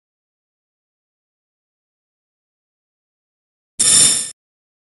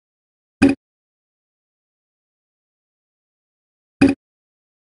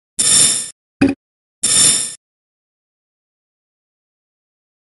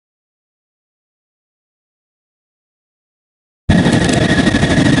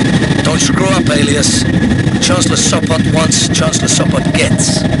Don't screw up, Alias. Chancellor Sopot wants, Chancellor Sopot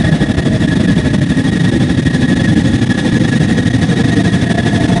gets.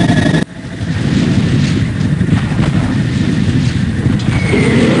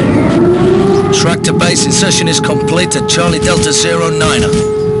 Track to base insertion is complete at Charlie Delta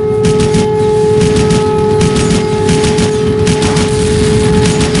 09er.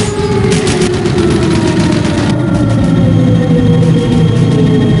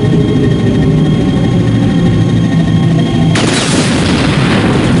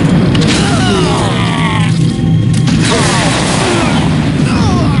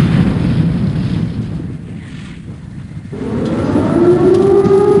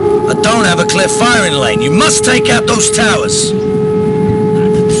 Clear firing lane. You must take out those towers. Now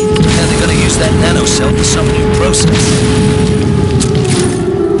they're gonna use that nanocell for some new process.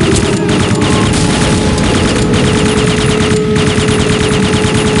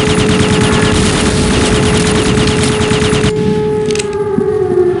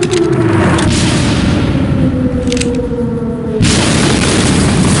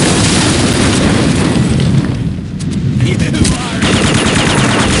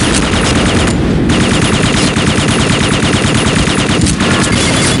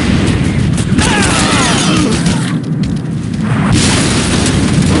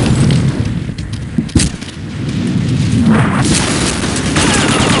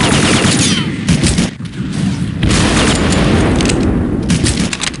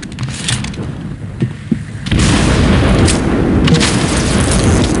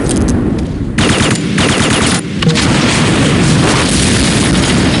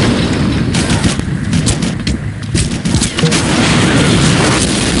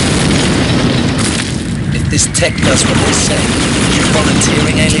 This tech does what they say. You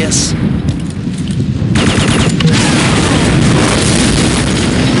volunteering, Alias?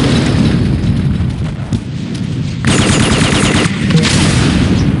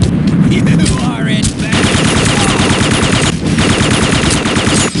 You are in bed.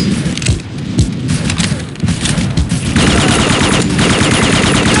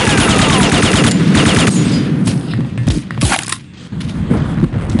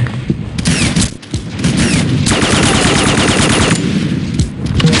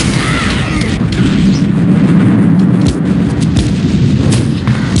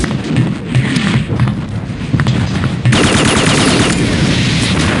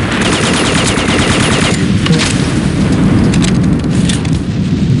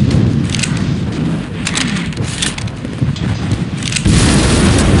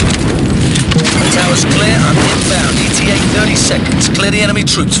 Clear, I'm inbound. ETA 30 seconds. Clear the enemy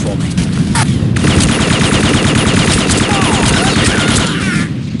troops for me.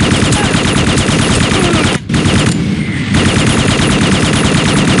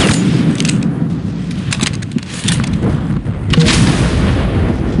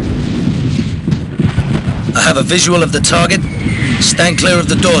 I have a visual of the target. Stand clear of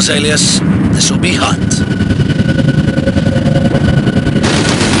the doors, Alias. This will be hot.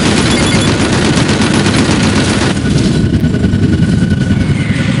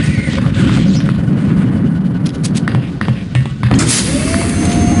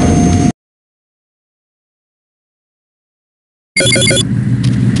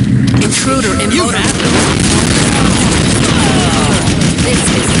 Intruder in motor. This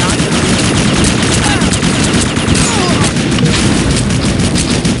is not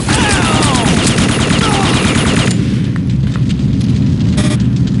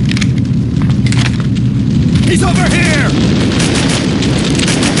He's over here!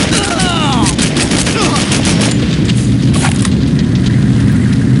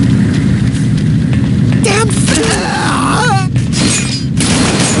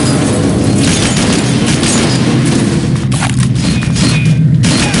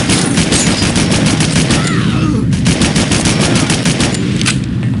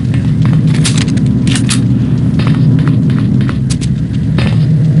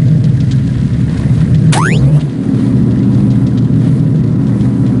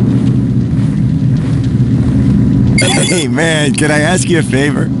 Hey man, can I ask you a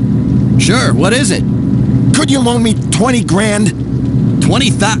favor? Sure, what is it? Could you loan me 20 grand?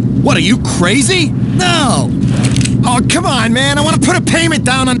 20,000? What, are you crazy? No! Oh, come on, man. I want to put a payment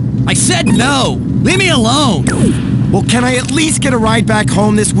down on... I said no! Leave me alone! Well, can I at least get a ride back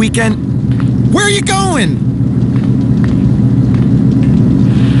home this weekend? Where are you going?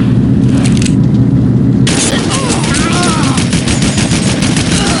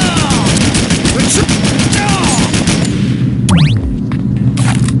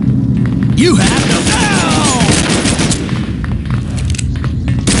 You have no...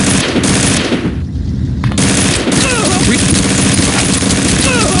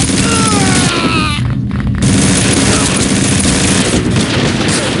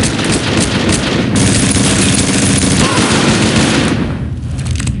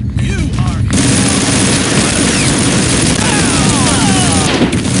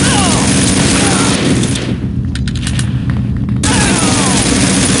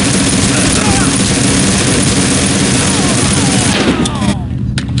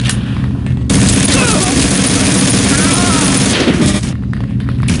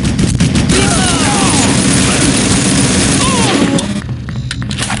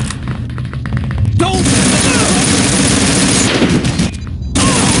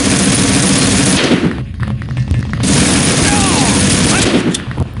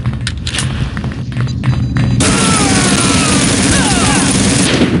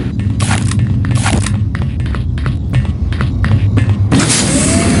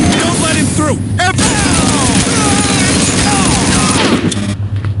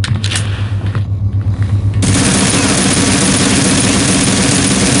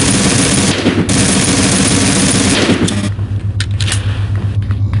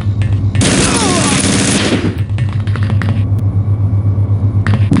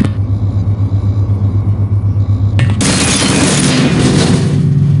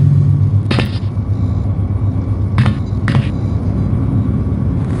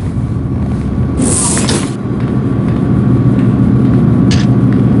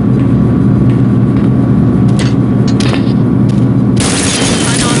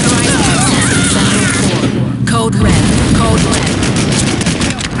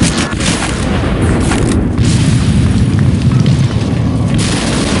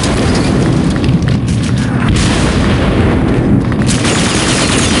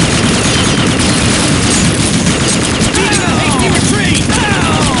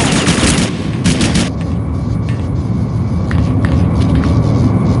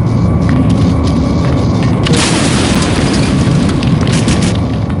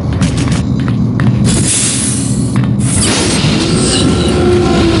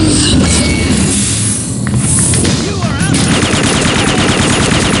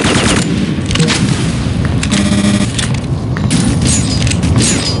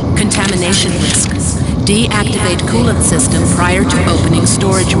 contamination risk. Deactivate coolant system prior to opening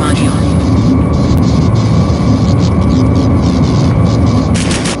storage module.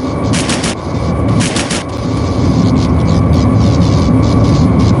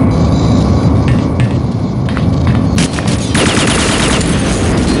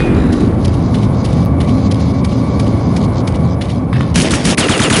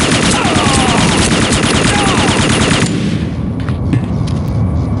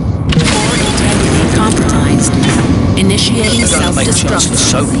 Initiating self-destruct.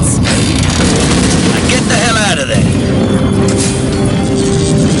 Now get the hell out of there!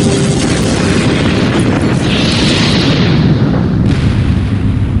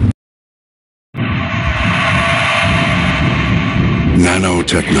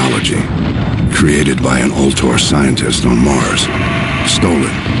 Nanotechnology, created by an Ultor scientist on Mars.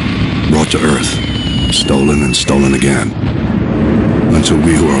 Stolen, brought to Earth, stolen and stolen again. Until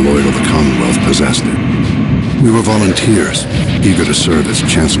we who are loyal to the Commonwealth possessed it. We were volunteers, eager to serve as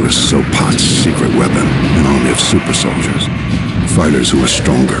Chancellor Sopot's secret weapon, an army of super soldiers. Fighters who were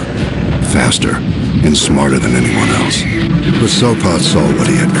stronger, faster, and smarter than anyone else. But Sopot saw what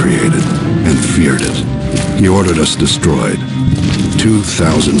he had created, and feared it. He ordered us destroyed.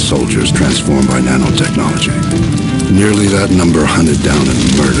 2,000 soldiers transformed by nanotechnology. Nearly that number hunted down and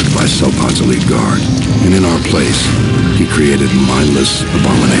murdered by Sopot's elite guard. And in our place, he created mindless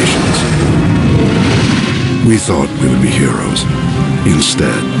abominations. We thought we would be heroes.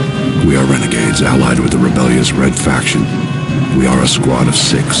 Instead, we are renegades allied with the rebellious Red Faction. We are a squad of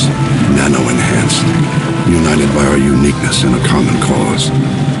 6, nano-enhanced, united by our uniqueness in a common cause.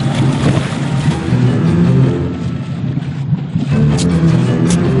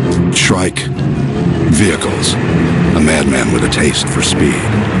 Shrike, vehicles, a madman with a taste for speed.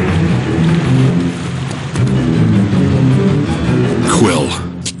 Quill,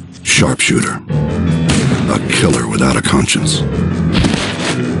 sharpshooter, a killer without a conscience.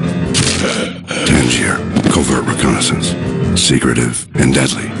 Tangier, covert reconnaissance, secretive and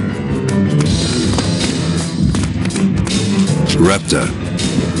deadly. Repta,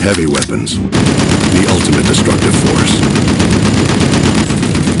 heavy weapons, the ultimate destructive force.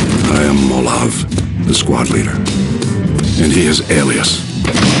 I am Molav, the squad leader, and he is Alias.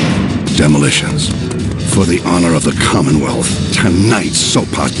 Demolitions. For the honor of the Commonwealth, tonight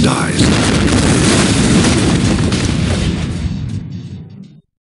Sopot dies.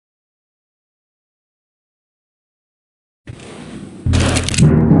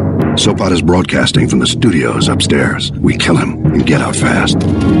 Sopot is broadcasting from the studios upstairs. We kill him and get out fast.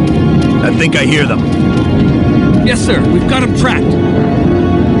 I think I hear them. Yes, sir. We've got him tracked.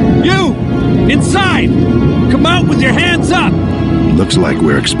 You! Inside! Come out with your hands up! Looks like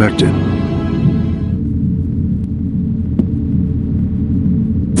we're expected.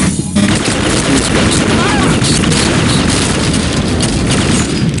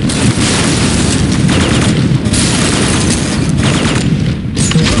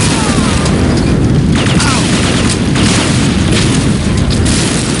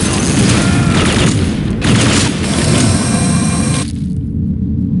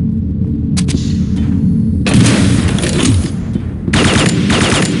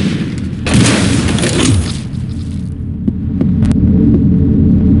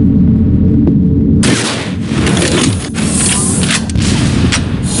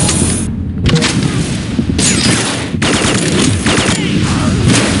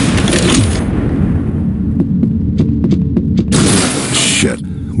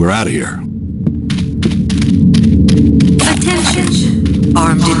 We're out of here. Attention!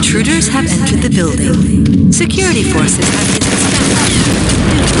 Armed intruders have entered the building. Security forces have been dispatched.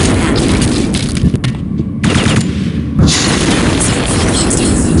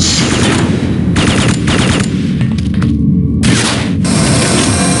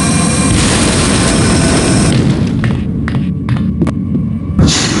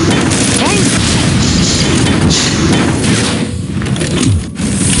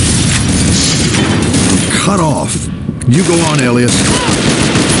 Cut off. You go on, Alias.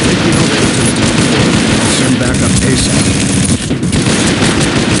 Take the elevator to the top. Send back up ASAP.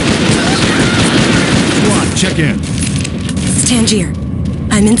 Squad, check in. Tangier,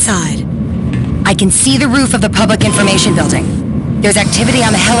 I'm inside. I can see the roof of the public information building. There's activity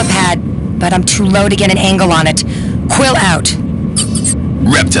on the helipad, but I'm too low to get an angle on it. Quill out.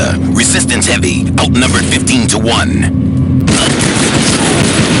 Repta, resistance heavy, outnumbered 15 to 1.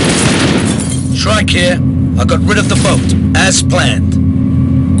 Shrike here. I got rid of the boat, as planned.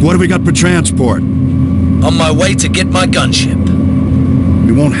 What do we got for transport? On my way to get my gunship.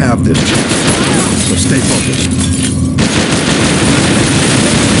 We won't have this chance, so stay focused.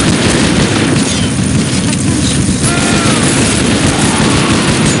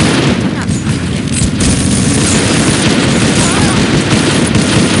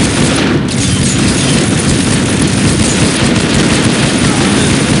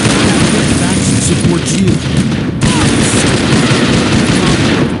 hurt you.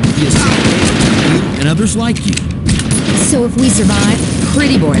 Be a safe haven for you and others like you. So if we survive,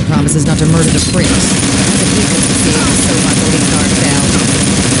 Pretty Boy promises not to murder the pricks. The people who saved us so much will leave ourselves.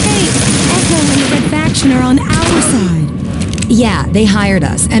 Hey, Echo and the Red Faction are on our side. Yeah, they hired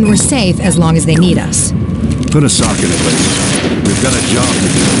us, and we're safe as long as they need us. Put a sock in it, ladies. We've got a job to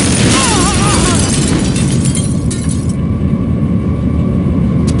do.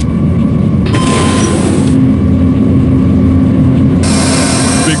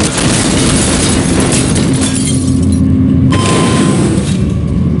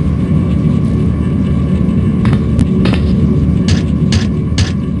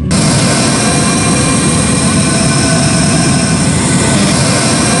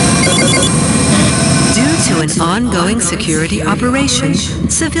 Ongoing security operation.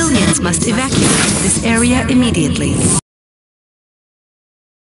 Civilians must evacuate this area immediately.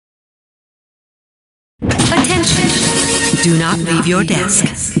 Attention! Do not leave your desk.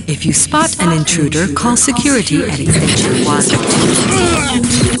 If you spot an intruder, call security at extension 1.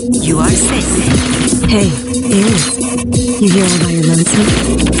 You are safe. Hey, Aries. You here all by your lonesome?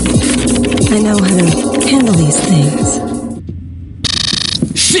 I know how to handle these things.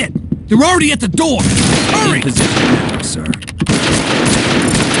 Shit! They're already at the door! Hurry! In position now, sir. Got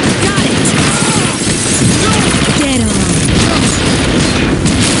it! Get on!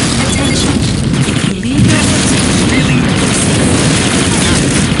 Attention! If you leave your desk, really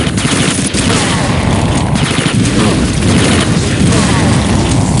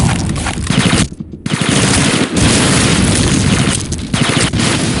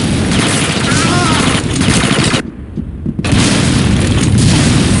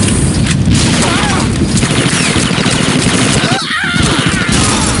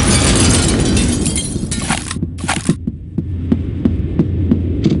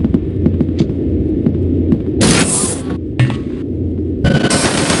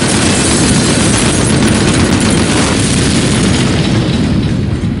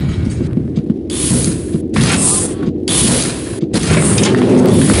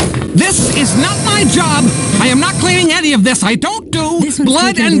job! I am not cleaning any of this! I don't do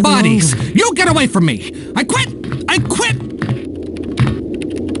blood and bodies! You get away from me! I quit! I quit!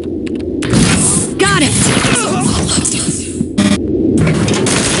 Got it!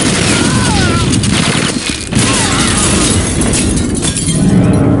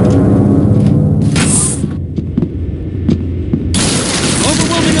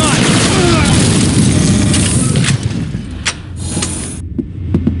 Overwhelming odds!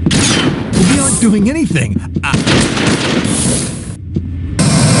 We aren't doing anything.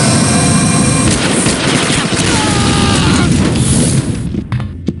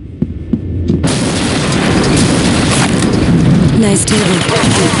 Nice table.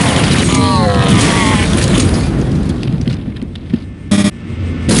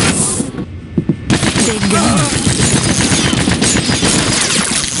 Big gun.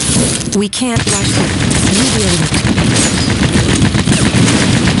 We can't rush them. You deal with it.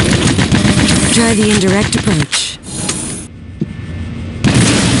 Try the indirect approach.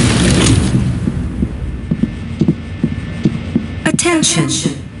 Attention!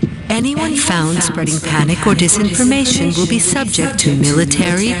 Anyone found spreading panic or disinformation will be subject to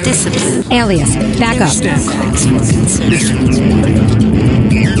military discipline. Alias, back up.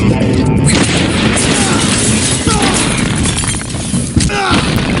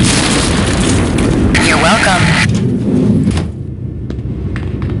 You're welcome.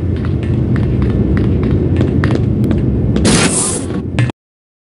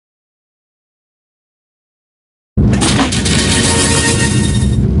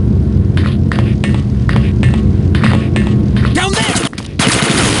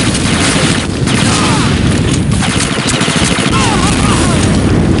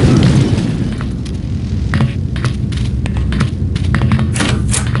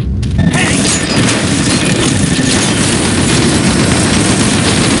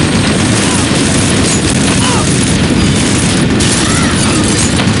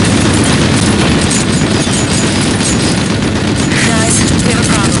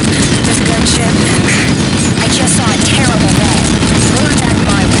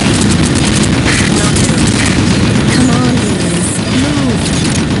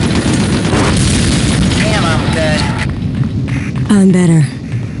 I'm better.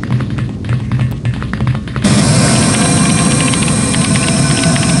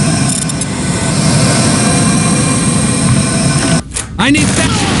 I need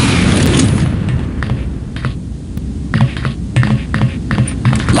that.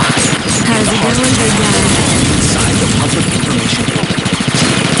 How's it going, big guy? Inside the public information building.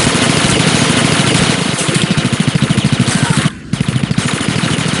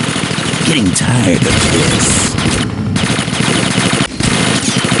 getting tired of this.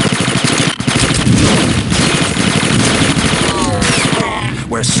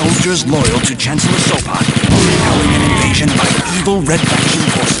 We're soldiers loyal to Chancellor Sopat, repelling an invasion by evil Red Faction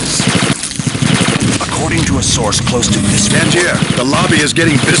forces. According to a source close to this Tangier, the lobby is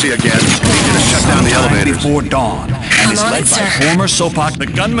getting busy again. We need you to shut down the elevators. Before dawn, and is led by former Sopat. The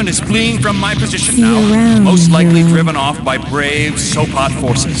gunman is fleeing from my position See you now, around, most likely hero. driven off by brave Sopat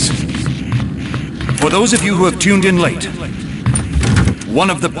forces. For those of you who have tuned in late,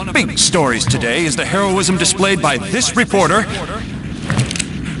 one of the big stories today is the heroism displayed by this reporter.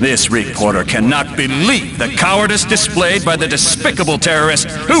 This reporter cannot believe the cowardice displayed by the despicable terrorist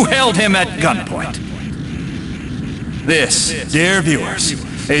who held him at gunpoint. This, dear viewers,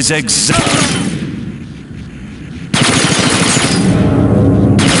 is exactly...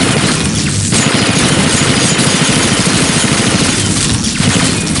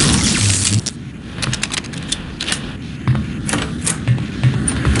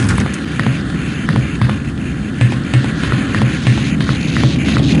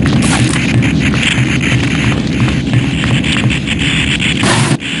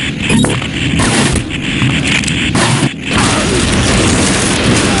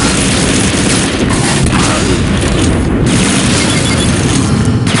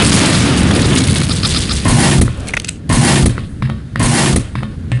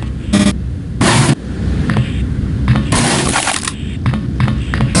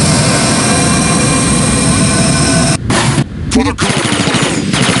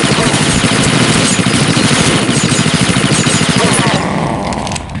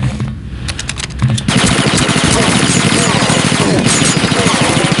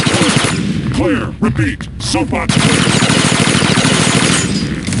 Repeat, Sopat clear.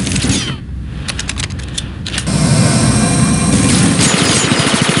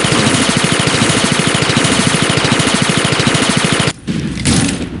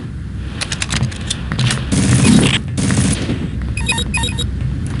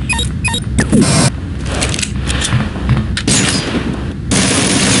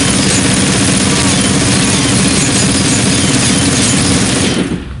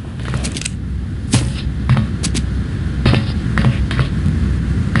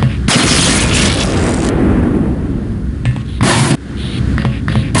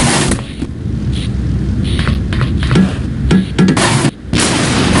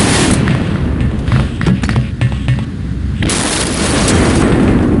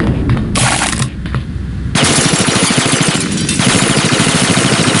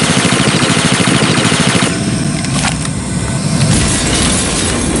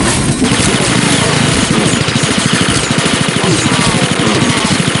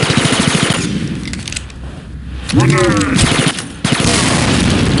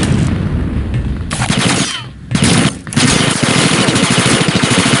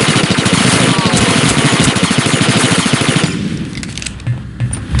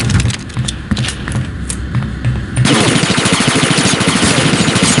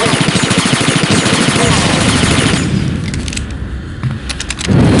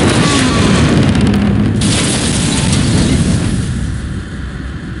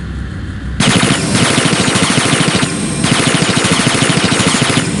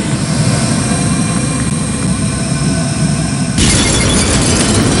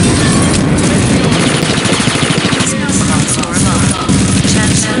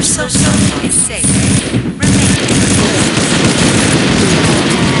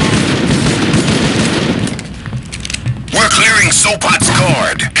 Sopat's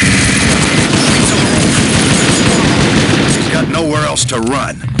guard. He's got nowhere else to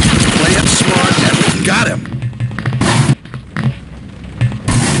run. Play it smart and we got him.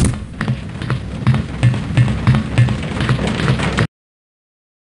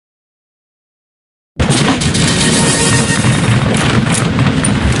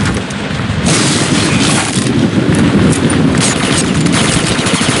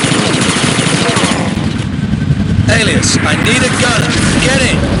 Alias, I need a gunner. Get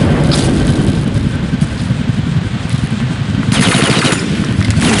in!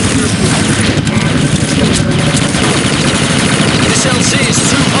 This LZ is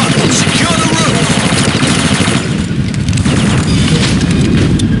too hot. Secure the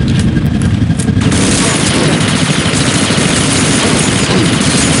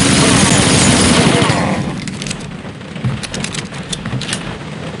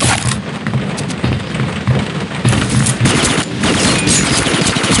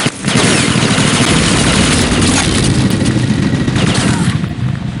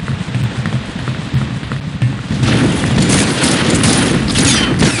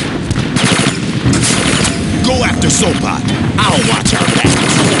Sopot. I'll watch our backs.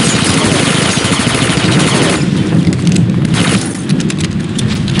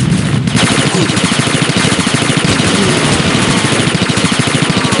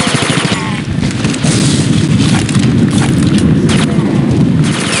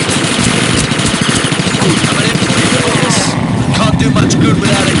 Do much good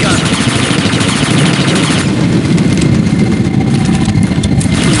without a gun.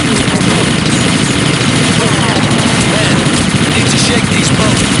 Man, we need to shake these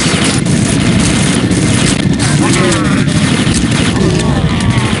bones.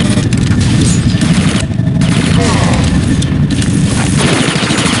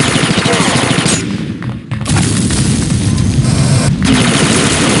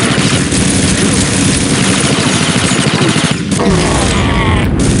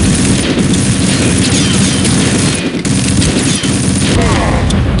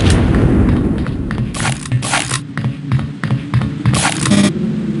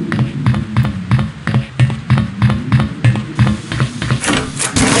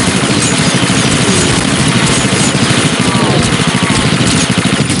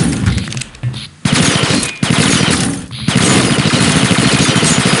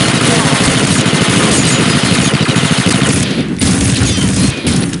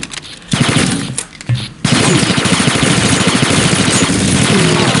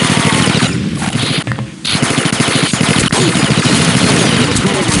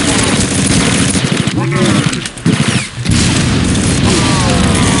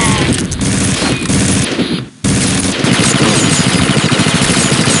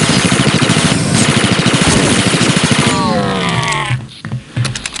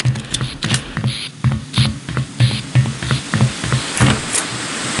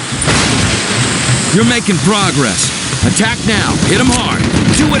 You're making progress. Attack now. Hit them hard.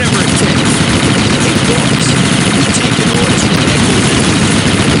 Do whatever it takes. Hey, boys. We're taking orders from Echo.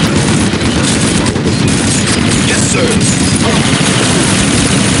 Yes, sir.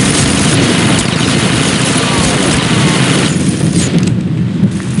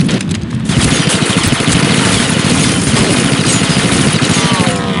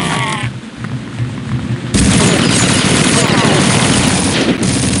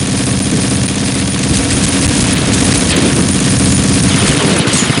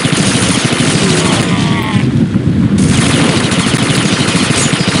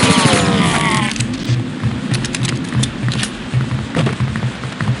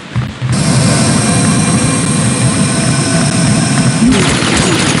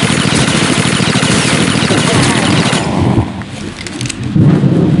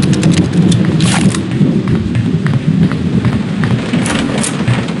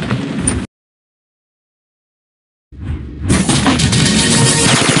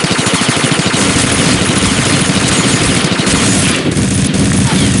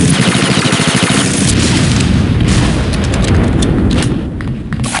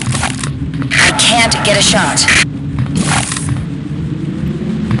 Get a shot.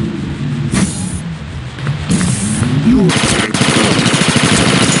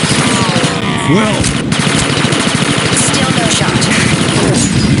 Well, still no shot.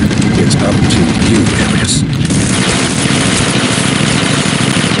 It's up to you, Alias.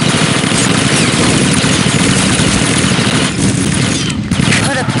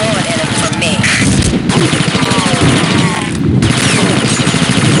 Put a bullet in him for me.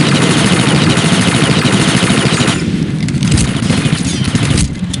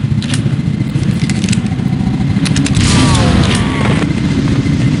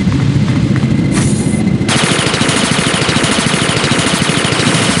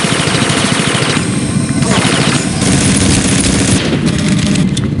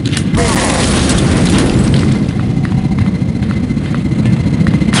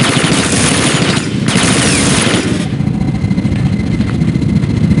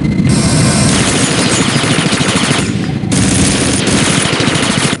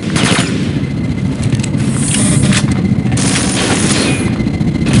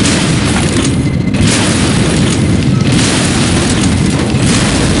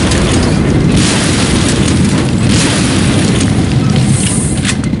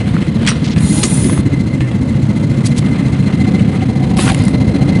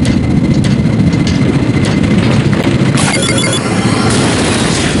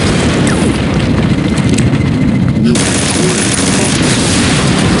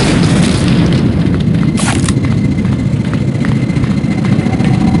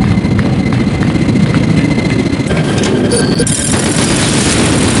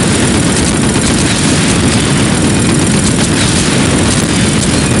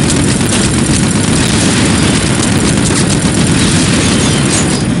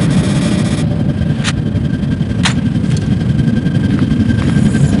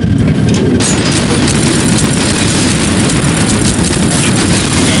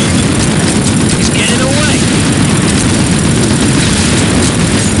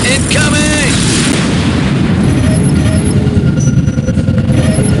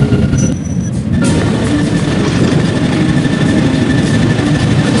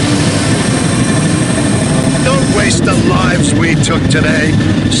 today,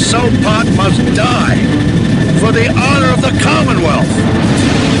 Sopot must die for the honor of the Commonwealth.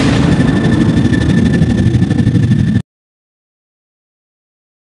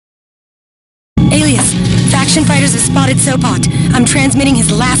 Alias, faction fighters have spotted Sopot. I'm transmitting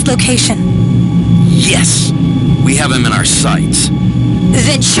his last location. Yes! We have him in our sights.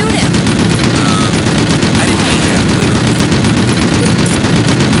 Then shoot him! I didn't mean that,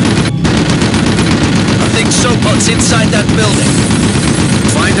 I think Sopot's inside that building.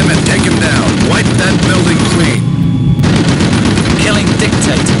 Find him and take him down. Wipe that building clean. Killing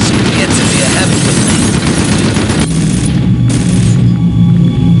dictators, you get to be a habit with me.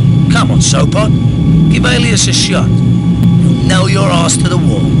 Come on, Sopot. Give Alias a shot. He'll nail your ass to the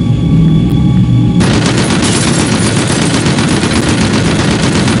wall.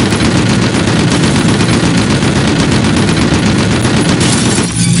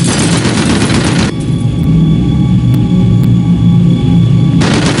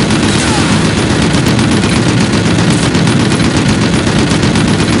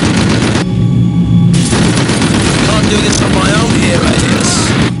 Do this on my own here, Alias.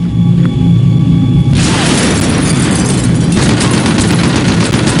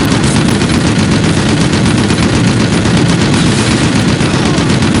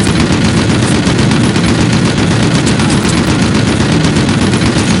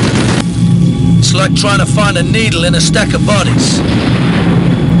 It's like trying to find a needle in a stack of bodies.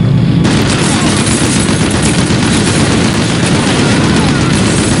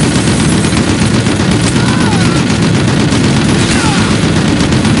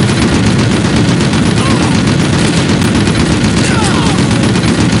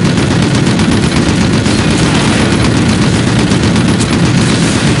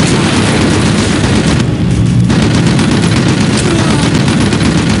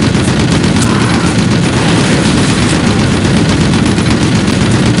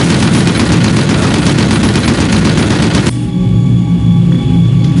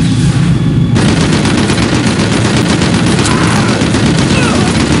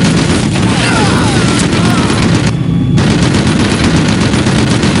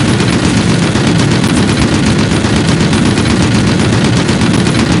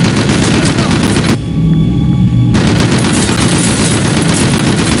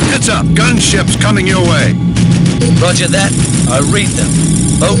 Gunships coming your way. Roger that. I read them.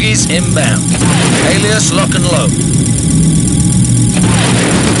 Bogies inbound. Alias lock and load.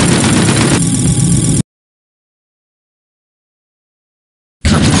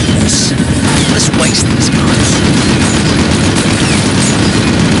 Come on, let's waste these guys.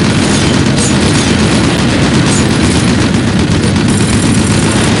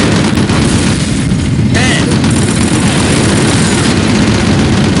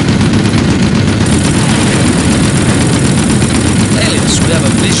 Alias, we have a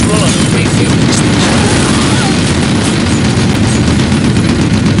visual on the refueling station.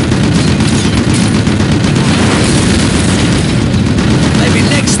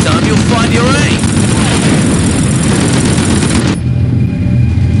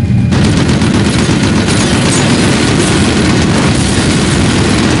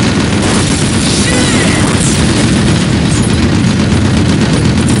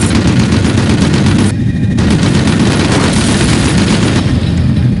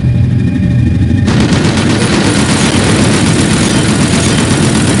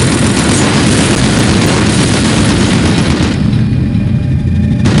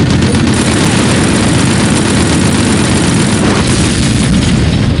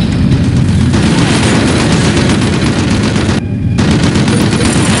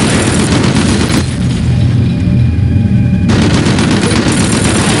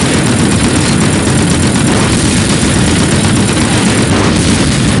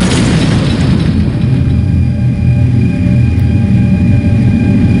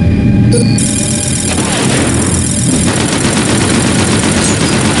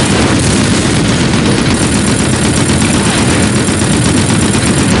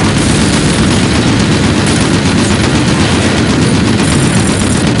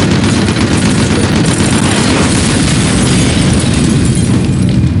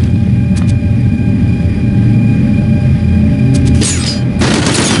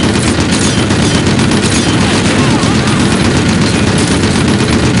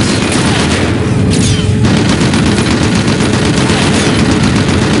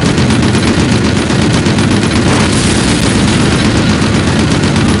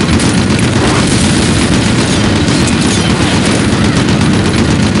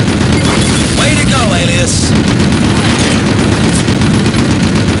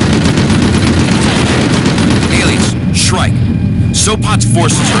 Sopot's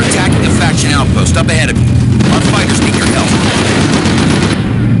forces are attacking a faction outpost up ahead of you. Our fighters need your help.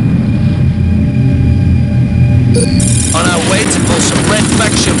 On our way to pull some red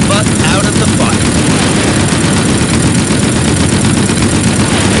faction butt out of the fight.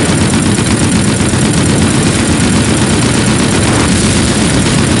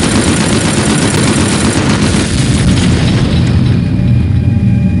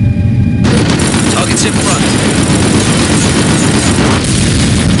 Target's in front.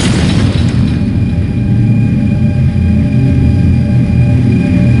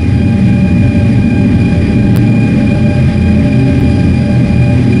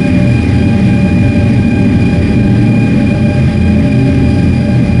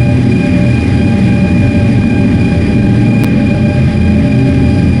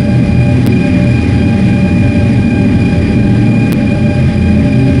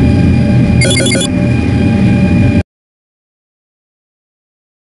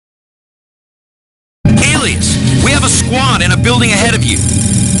 In a building ahead of you.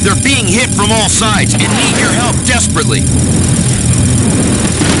 They're being hit from all sides and need your help desperately.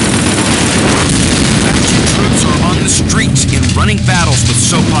 Faction troops are on the streets in running battles with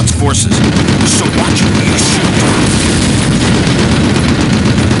Sopot's forces, so watch who you shoot.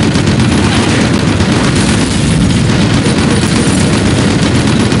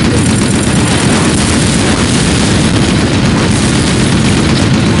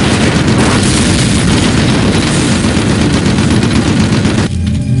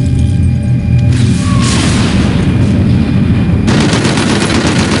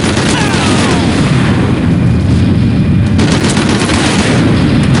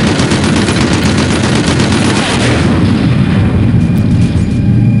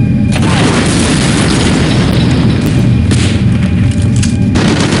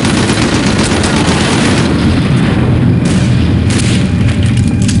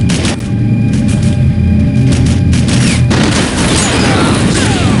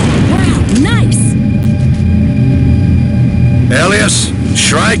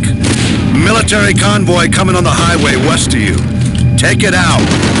 Shrike, military convoy coming on the highway west of you. Take it out.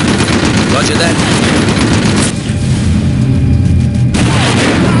 Roger that.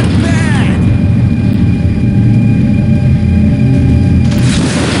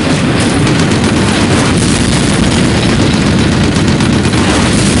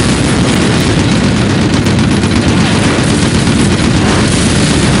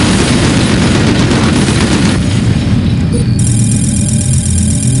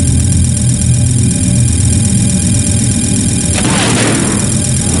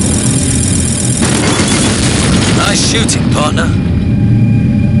 Shooting, partner.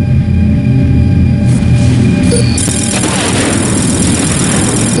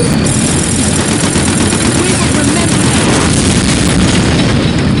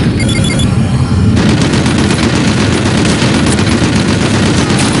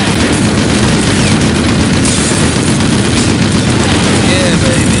 Yeah,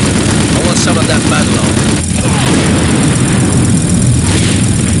 baby. I want some of that battle.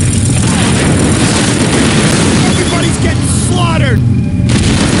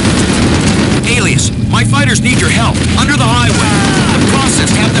 Alias, my fighters need your help. Under the highway. The process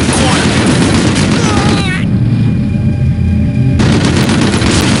have them cornered.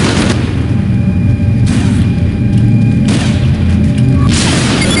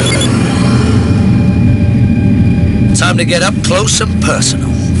 Time to get up close and personal.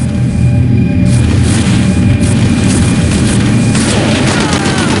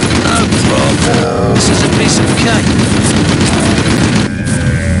 No problem. This is a piece of cake.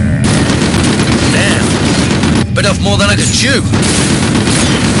 Bit off more than I could chew.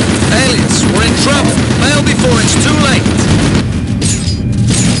 Alias, we're in trouble. Bail before it's too late.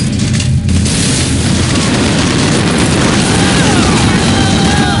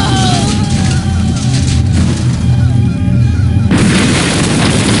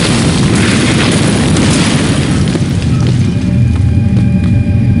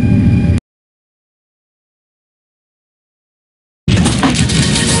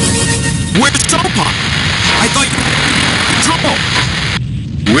 Where's Sopot? I thought you were in trouble.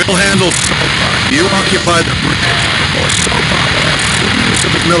 We'll handle Sopot. You occupy the bridge, or Sopot will have to use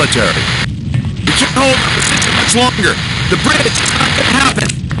of the military. We can't hold the position much longer. The bridge is not going to happen.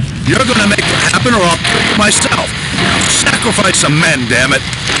 You're going to make it happen, or I'll kill you myself. Now sacrifice some men, damn it.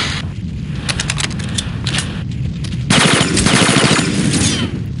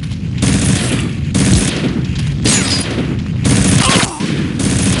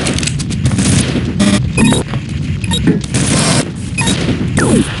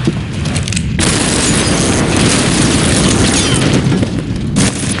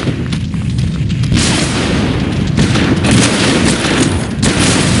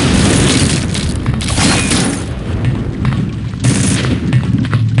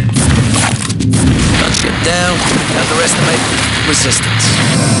 resistance.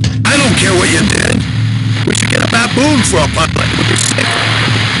 I don't care what you did. We should get a baboon for a puppet.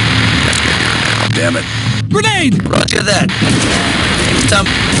 Damn it. Grenade! Roger that. Time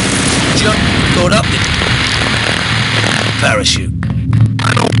jump, load up, parachute.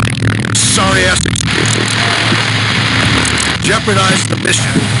 I don't make your sorry ass excuses. Jeopardize the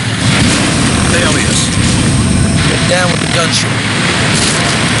mission. Alias. Get down with the gunshot.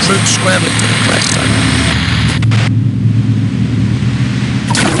 Troops scrambling to the crack site.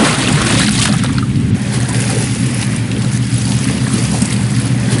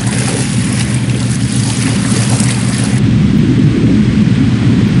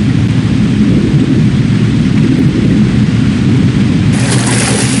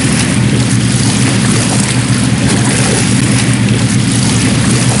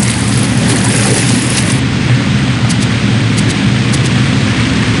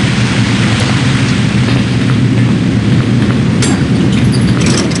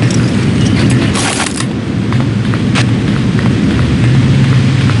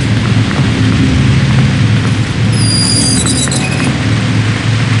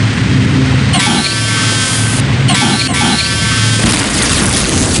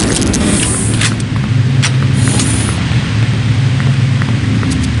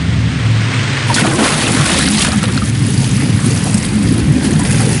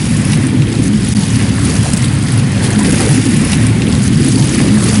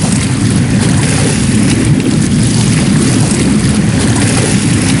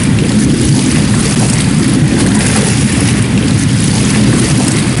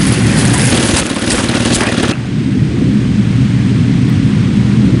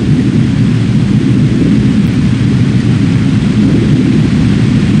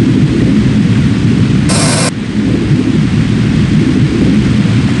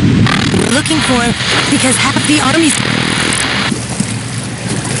 Because half the army's...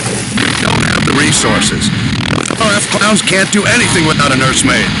 We don't have the resources. RF clowns can't do anything without a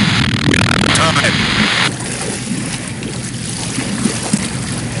nursemaid. We don't have the time.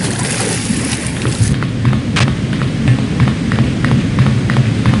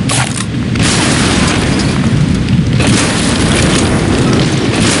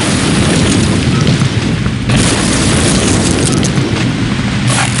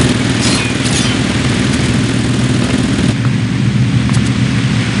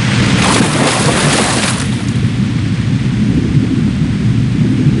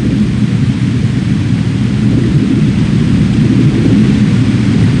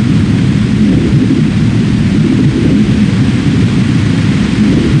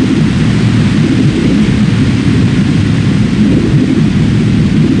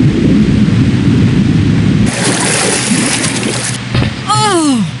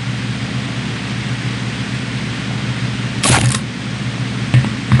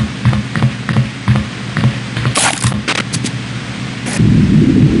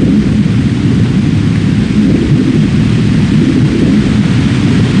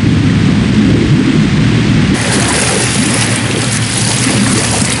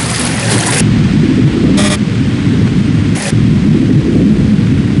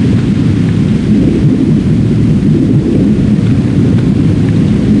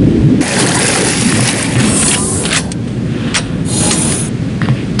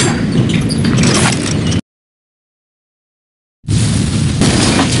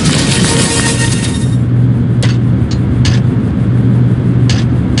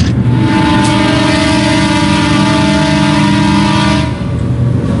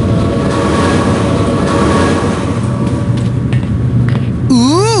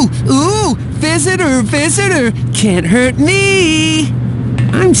 Visitor, can't hurt me.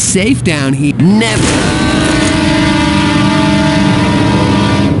 I'm safe down here. Never.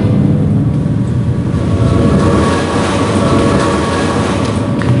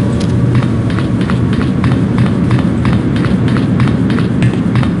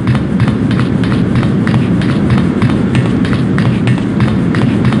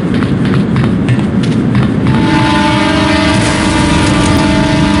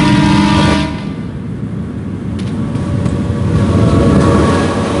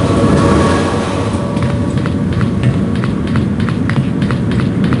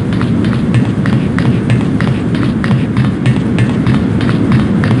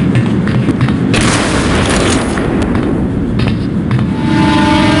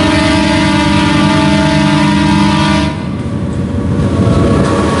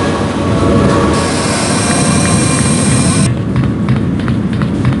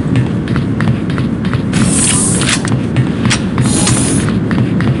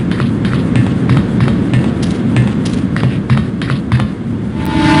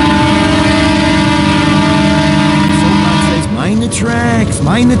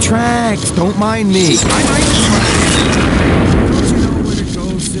 tracks. Don't mind me. I mind the tracks. Don't you know where to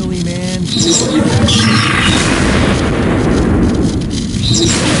go, silly man?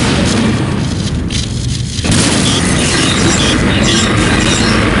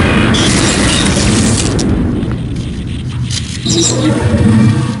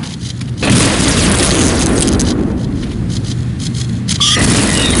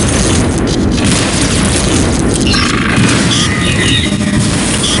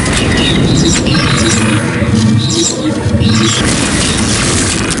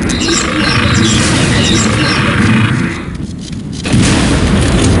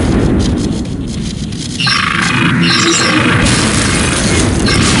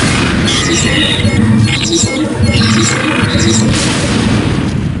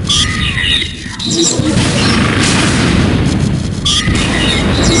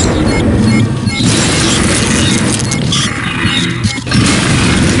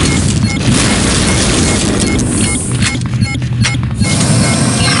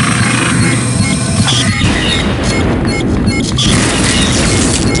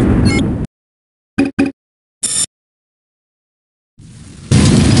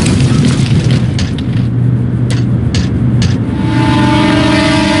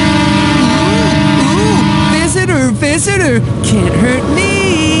 Visitor, can't hurt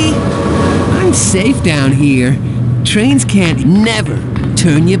me. I'm safe down here. Trains can't never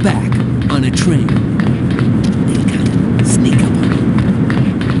turn you back on a train. They gotta sneak up on you.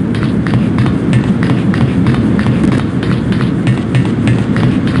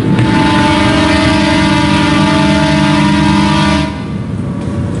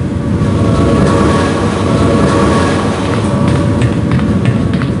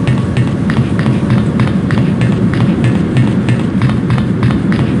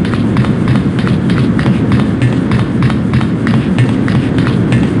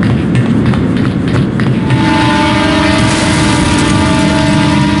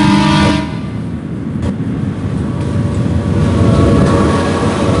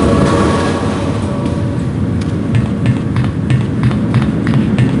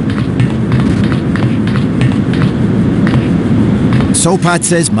 Sopot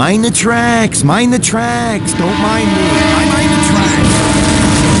says, mind the tracks, don't mind me. I mind the tracks.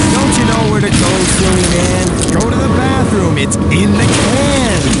 Don't you know where to go, silly man? Go to the bathroom, it's in the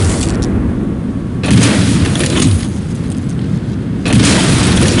can.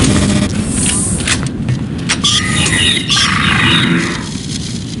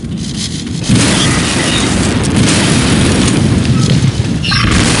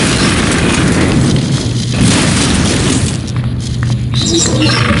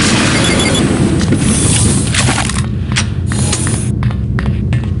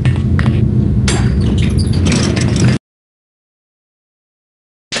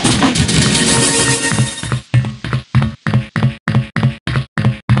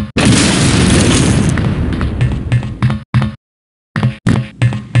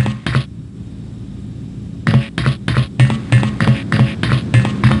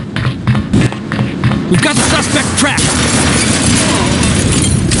 We've got the suspect trapped!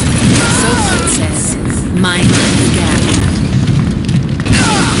 Sopot says, mind the gap.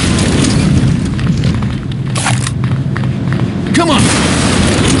 Come on!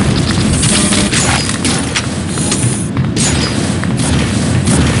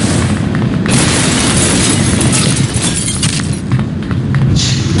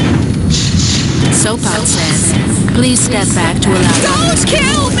 Sopot says, please step back to allow... Don't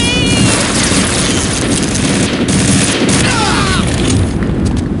kill me!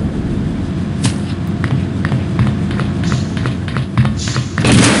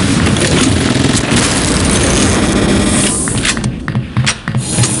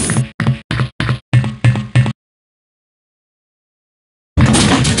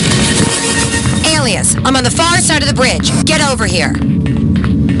 Alias, I'm on the far side of the bridge. Get over here.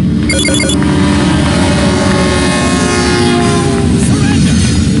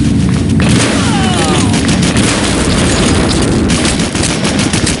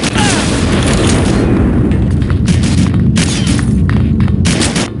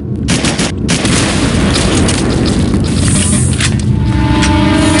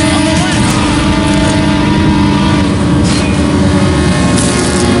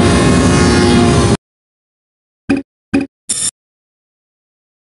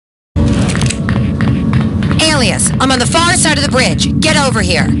 Alias, I'm on the far side of the bridge. Get over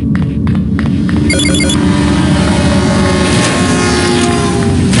here.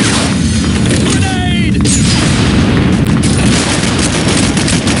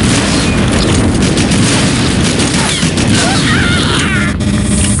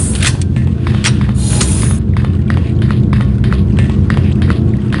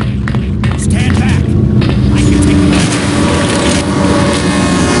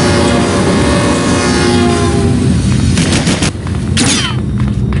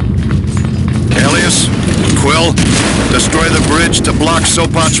 Will, destroy the bridge to block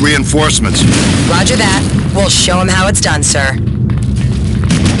Sopot's reinforcements. Roger that. We'll show him how it's done, sir.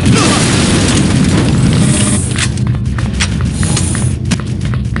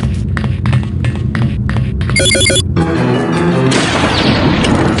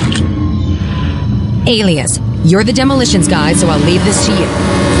 Alias, you're the demolitions guy, so I'll leave this to you.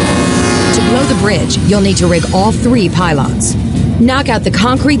 To blow the bridge, you'll need to rig all 3 pylons. Knock out the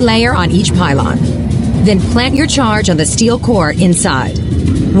concrete layer on each pylon. Then plant your charge on the steel core inside.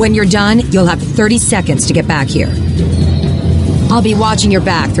 When you're done, you'll have 30 seconds to get back here. I'll be watching your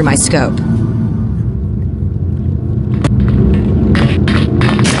back through my scope.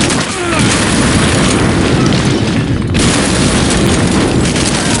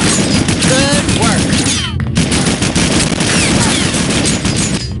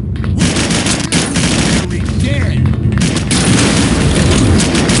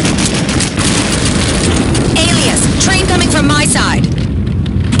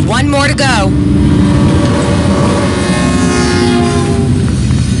 One more to go.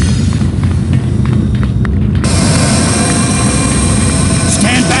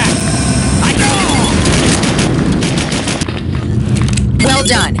 Stand back. Well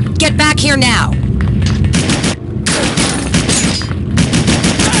done. Get back here now.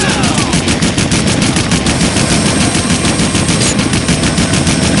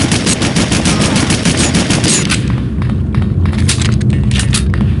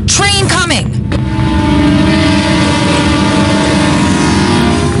 Train coming!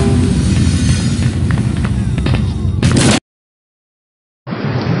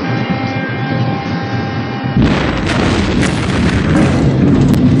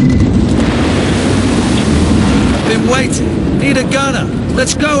 Been waiting. Need a gunner.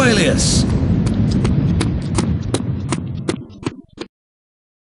 Let's go, Alias.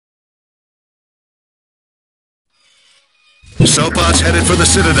 Sopot's headed for the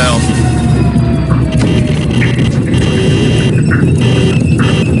Citadel.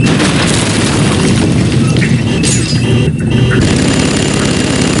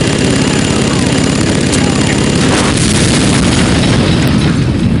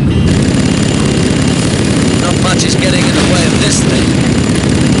 Not much is getting in the way of this thing.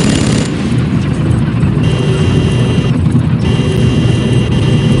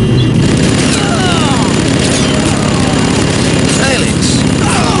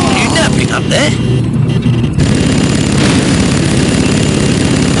 Up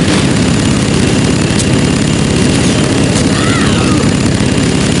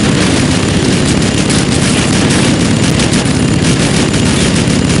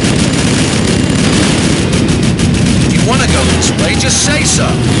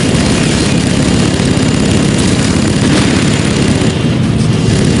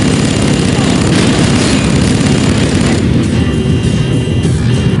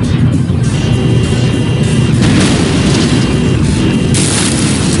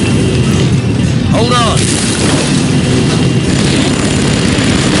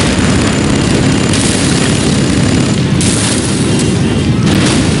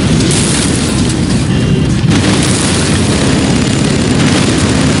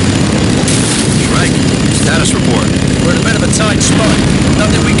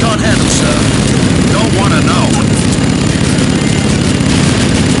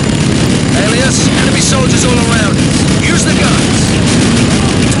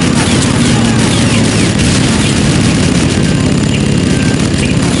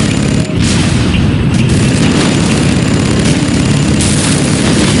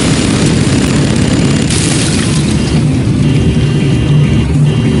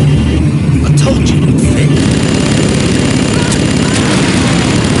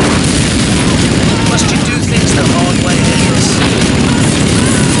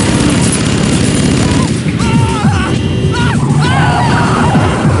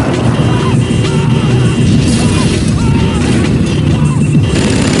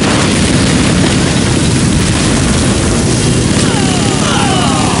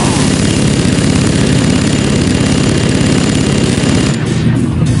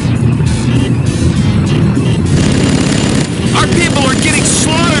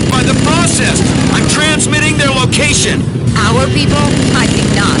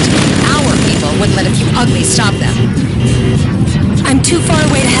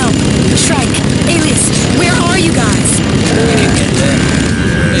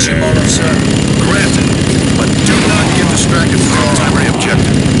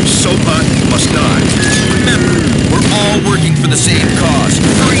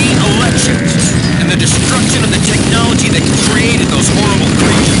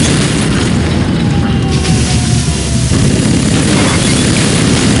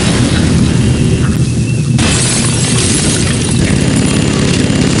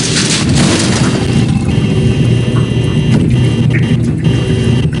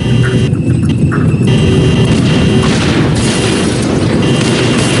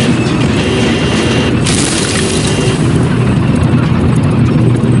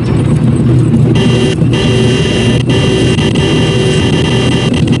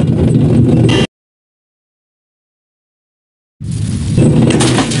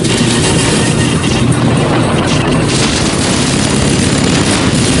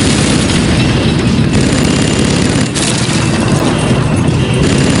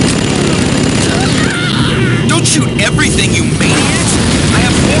everything, you maniacs! I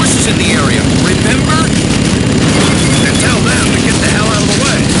have forces in the area, remember? And tell them to get the hell out of the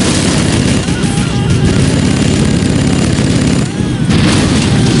way.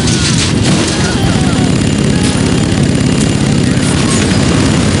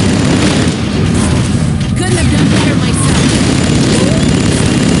 Couldn't have done better myself.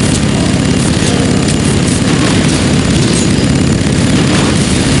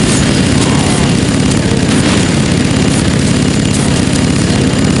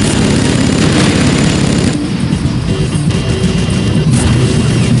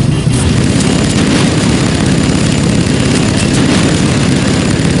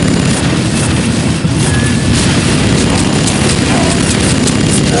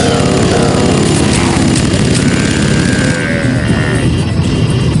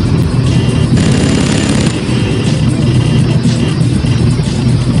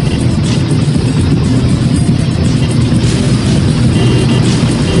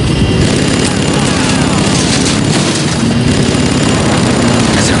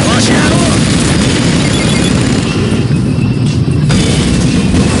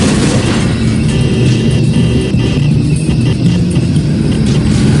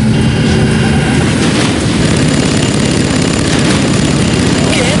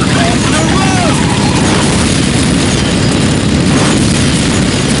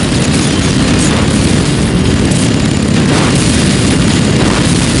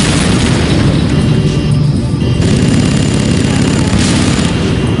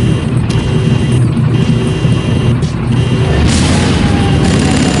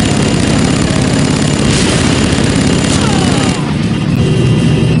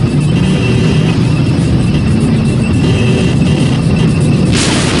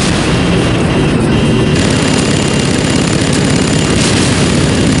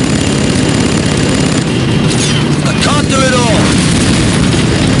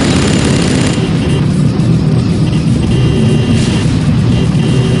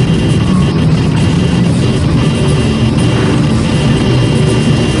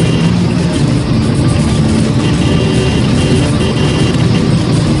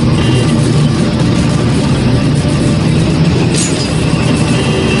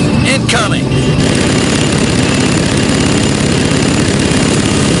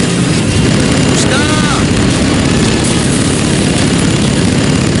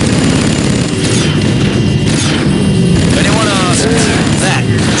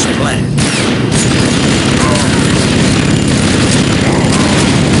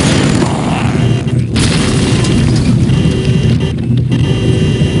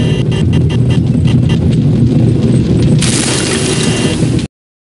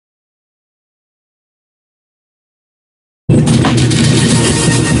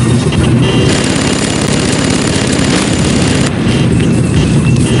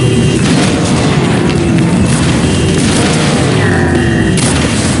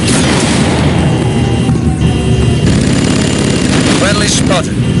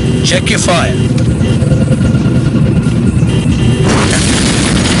 Check your fire.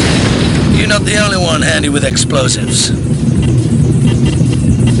 You're not the only one handy with explosives.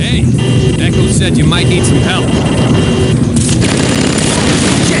 Hey, Echo said you might need some help.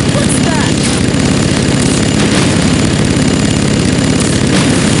 Shit, what's that?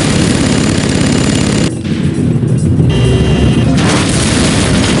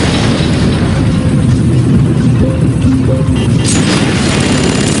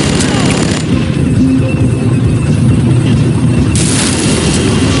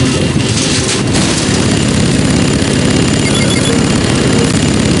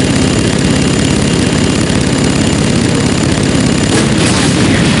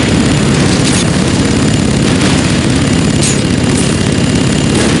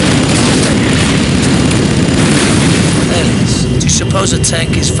 Suppose a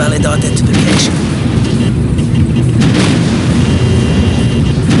tank is valid identification.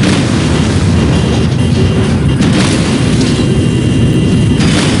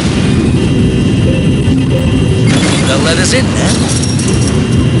 They'll let us in then.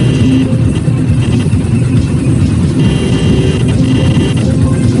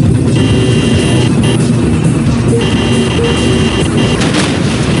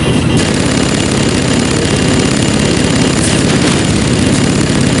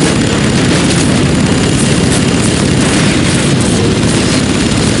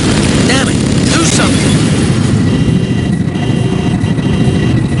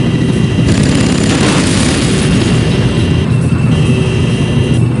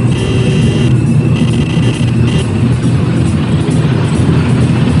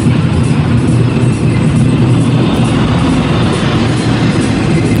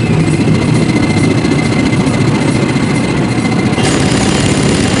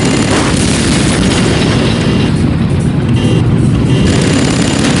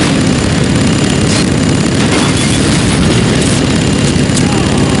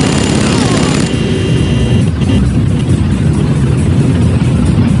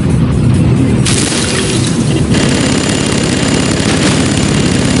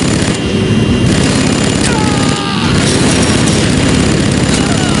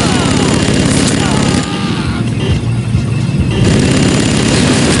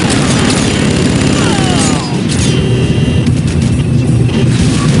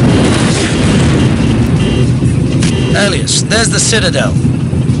 Alias, there's the Citadel.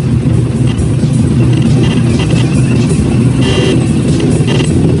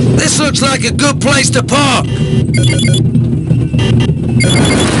 This looks like a good place to park.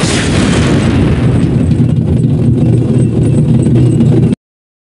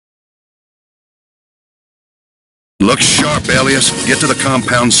 Look sharp, Alias. Get to the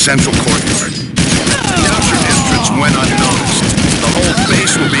compound's central courtyard. Capture entrance when unnoticed. The whole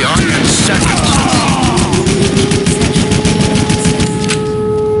base will be on you in seconds.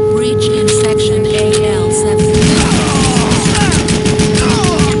 Breach in section AL7.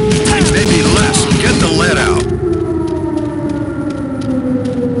 Maybe less. Get the lead out.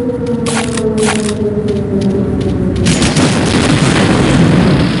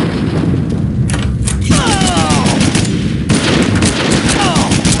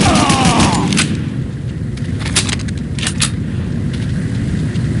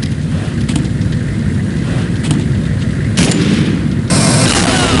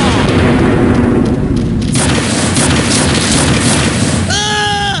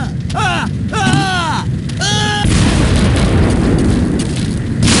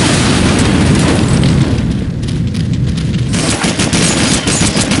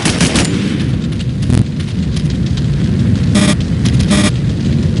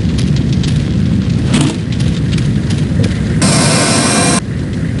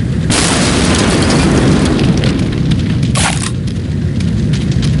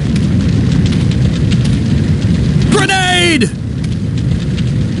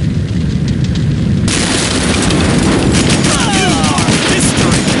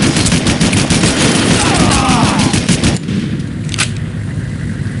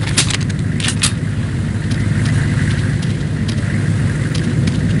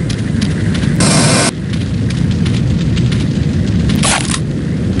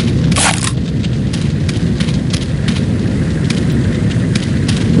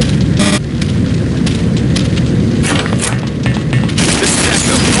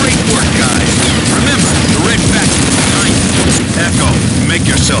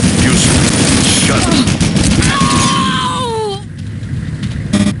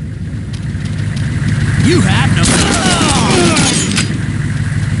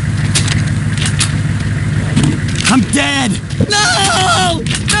 I'm dead! No!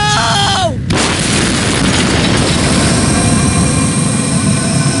 No!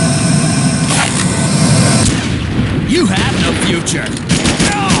 You have no future.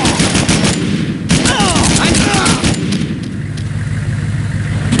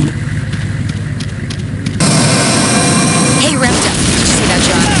 Hey, Repta, did you see that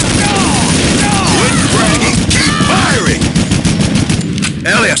Quit bragging, keep firing!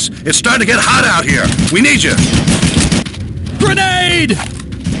 Alias, it's starting to get hot out here. We need you. Grenade!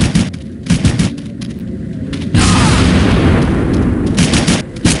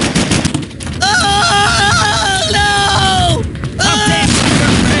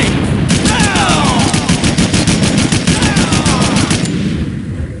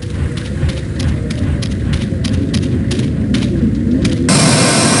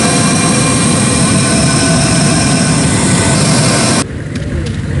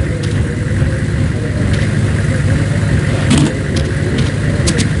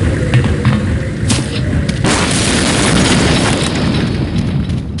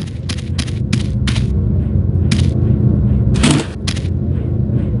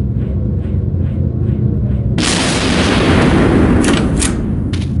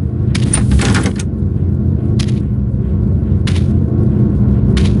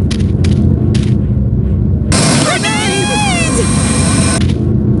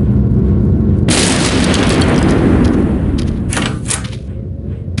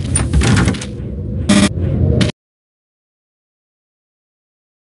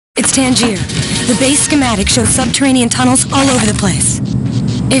 It's Tangier. The base schematic shows subterranean tunnels all over the place.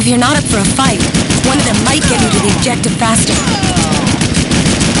 If you're not up for a fight, one of them might get you to the objective faster.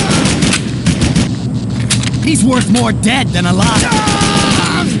 He's worth more dead than alive.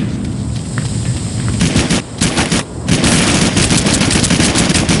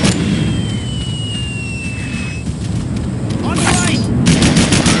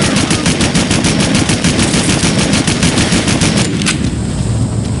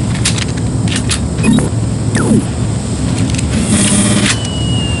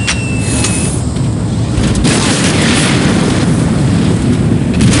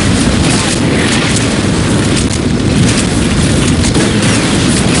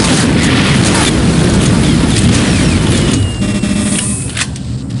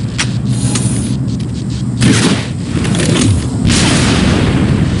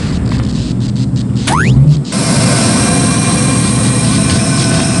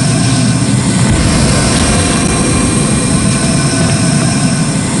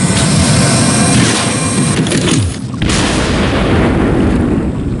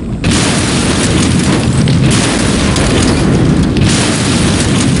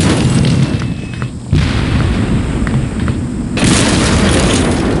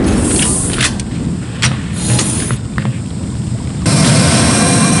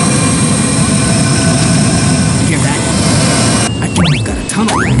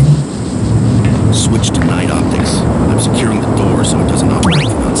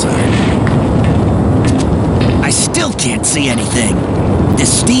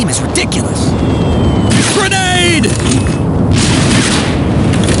 beam is ridiculous. Grenade!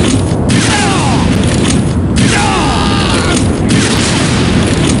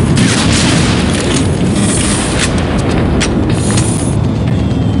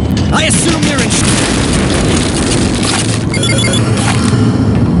 I assume you're in...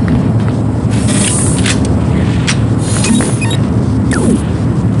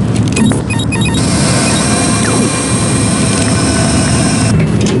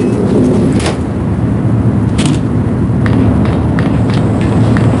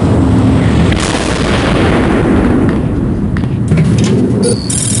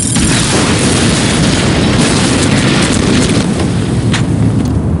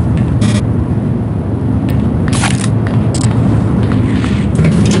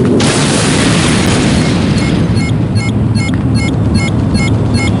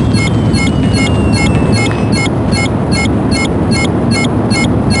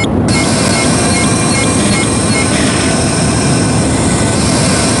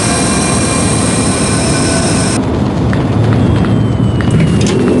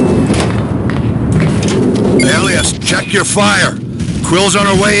 Check your fire. Quill's on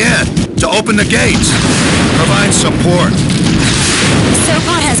her way in to open the gates. Provide support.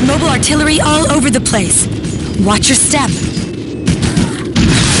 SOPOT has mobile artillery all over the place. Watch your step.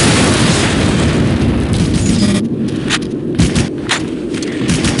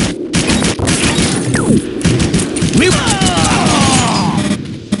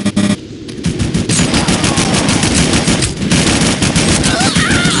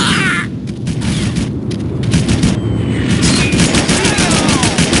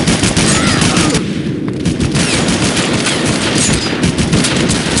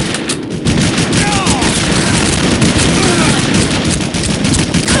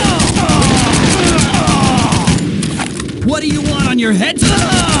 What do you want on your head?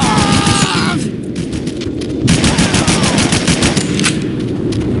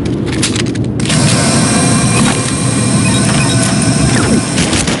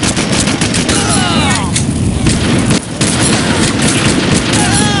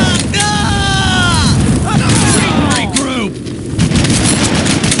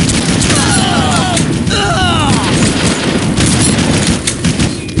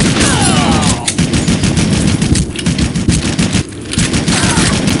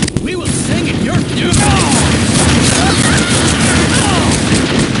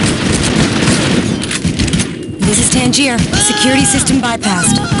 This is Tangier. Security system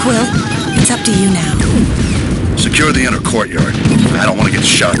bypassed. Quill, it's up to you now. Secure the inner courtyard. I don't want to get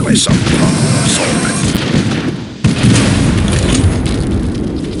shot by some punk assault.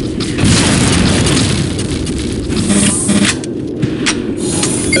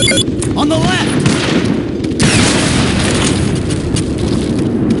 On the left!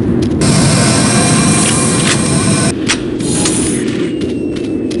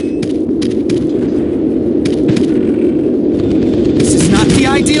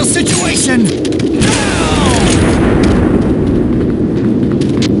 Ideal situation!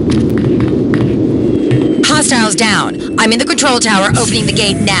 Hostiles down. I'm in the control tower, opening the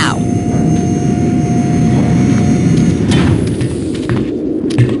gate now.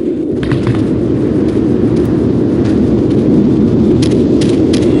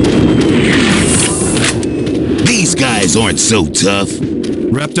 These guys aren't so tough.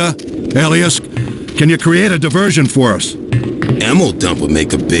 Repta, Alias, can you create a diversion for us? Ammo dump would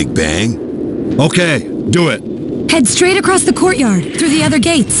make a big bang. Okay, do it. Head straight across the courtyard, through the other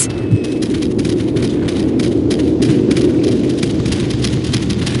gates.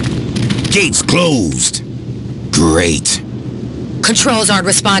 Gates closed. Great. Controls aren't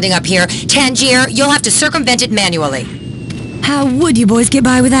responding up here. Tangier, you'll have to circumvent it manually. How would you boys get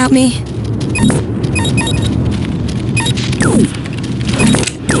by without me?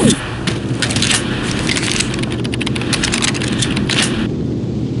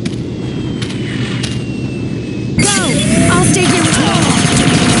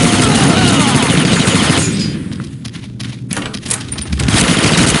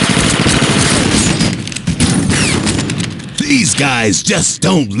 These guys just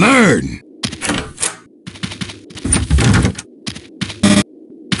don't learn.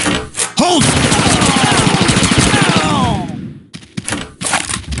 Hold!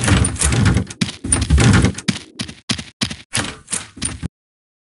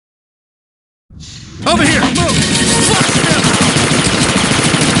 Over here! Move! Flush them!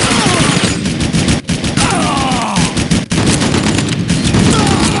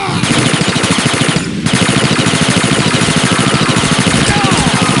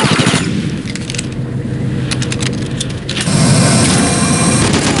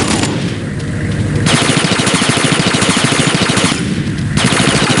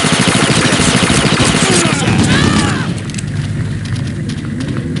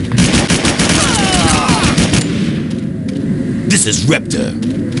 This is Repta.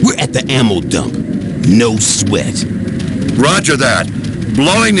 We're at the ammo dump. No sweat. Roger that.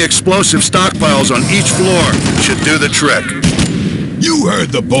 Blowing the explosive stockpiles on each floor should do the trick. You heard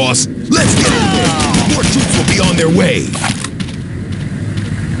the boss. Let's get in there. More troops will be on their way.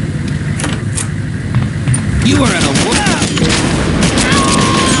 You are in a war.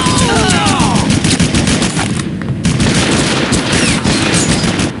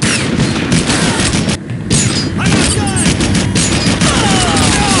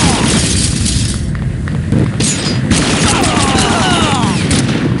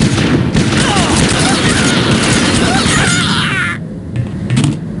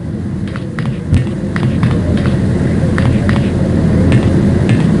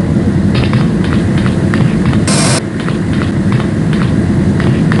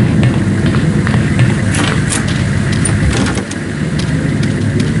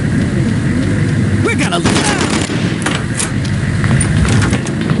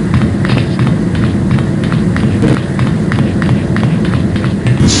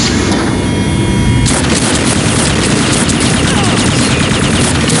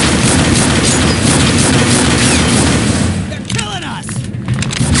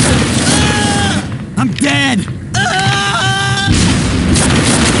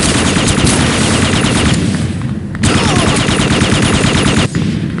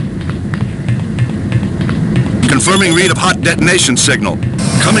 Confirming read of hot detonation signal.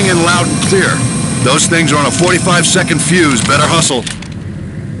 Coming in loud and clear. Those things are on a 45-second fuse. Better hustle.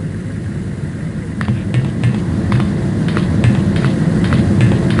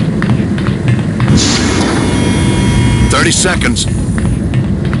 "30 seconds.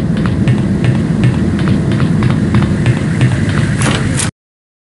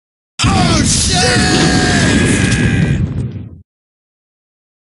 Oh, shit!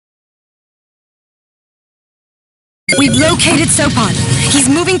 We've located Sopot. He's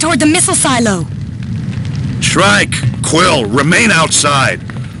moving toward the missile silo. Shrike, Quill, remain outside.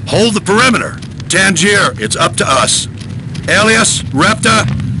 Hold the perimeter. Tangier, it's up to us. Alias, Repta,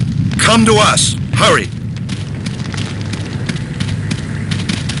 come to us. Hurry.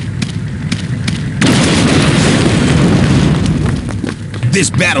 This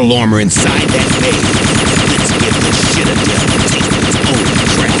battle armor inside that bay. Let's give the shit a devil a taste of its own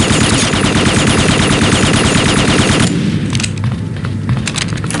crap.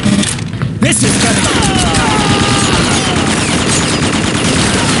 This is gonna...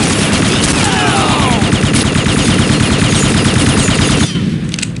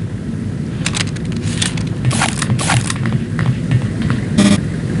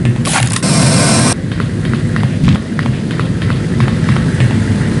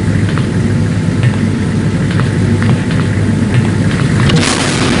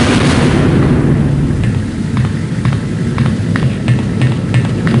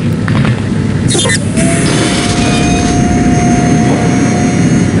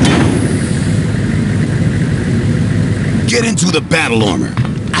 Get into the battle armor.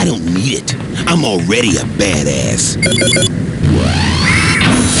 I don't need it. I'm already a badass.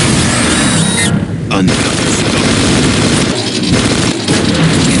 Another star.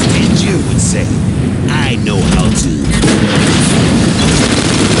 As Tangier would say, I know how to.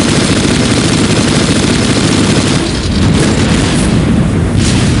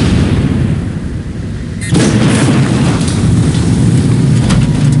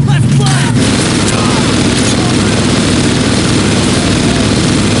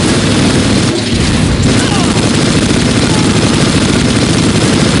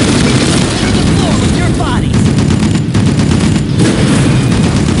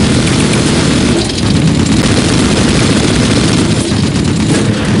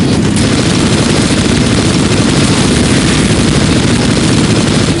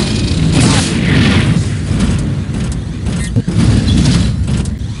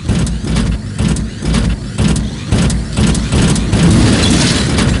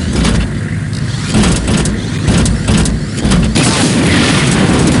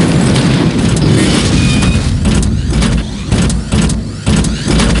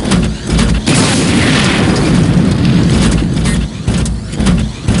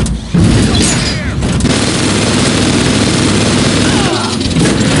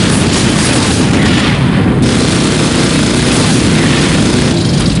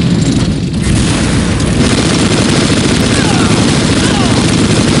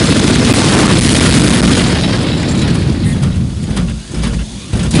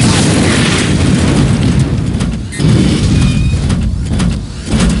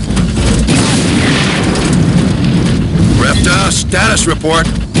 Status report.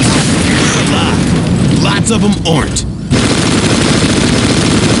 We're alive. Lots of them aren't.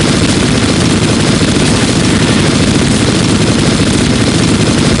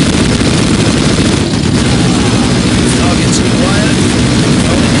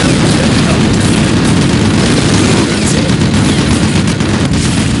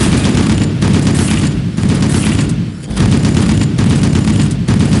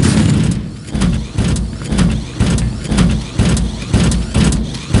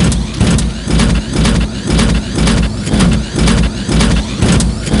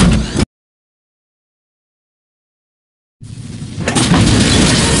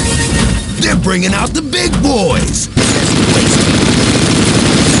 I'm bringing out the big boys.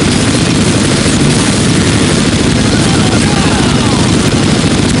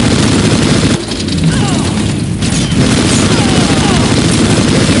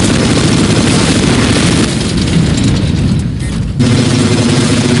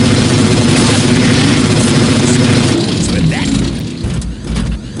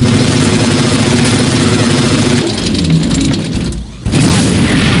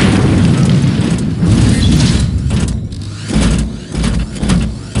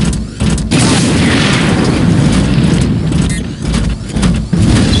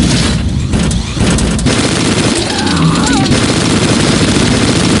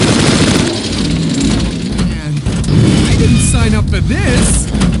 Sign up for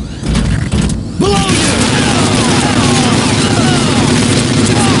this. Below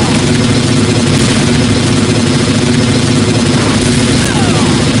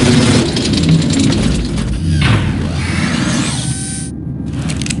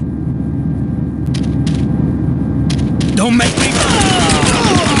Don't make me.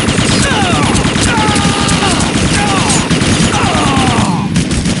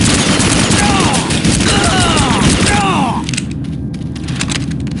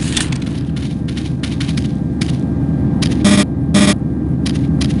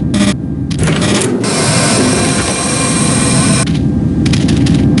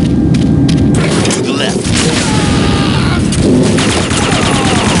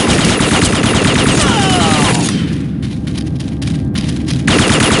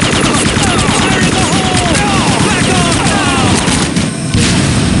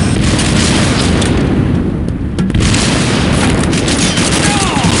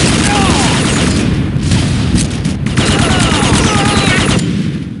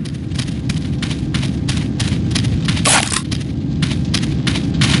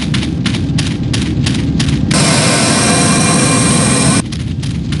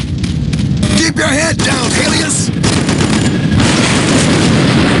 Keep your head down, Alias!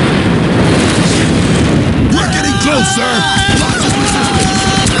 We're getting closer!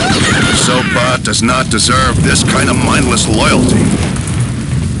 Soapbot does not deserve this kind of mindless loyalty.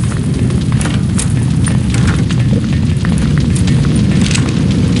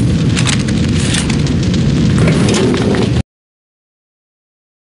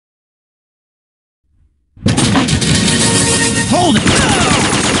 Hold it!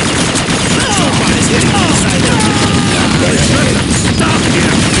 Stop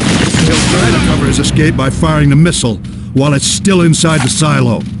him! He'll try to cover his escape by firing the missile while it's still inside the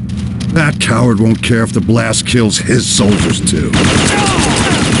silo. That coward won't care if the blast kills his soldiers too.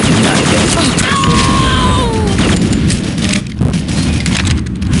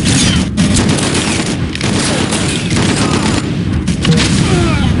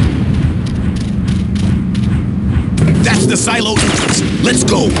 That's the silo entrance. Let's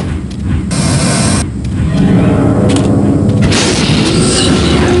go.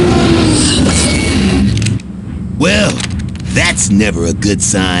 Well, that's never a good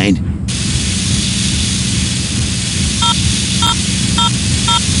sign.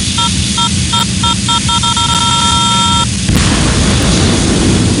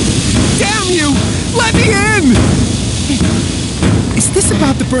 Damn you! Let me in! Is this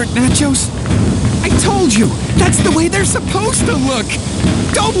about the burnt nachos? I told you, that's the way they're supposed to look!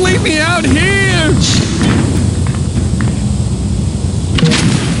 Don't leave me out here!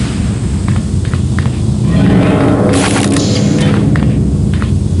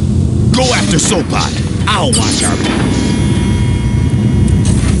 Go after Soapbot. I'll watch our back.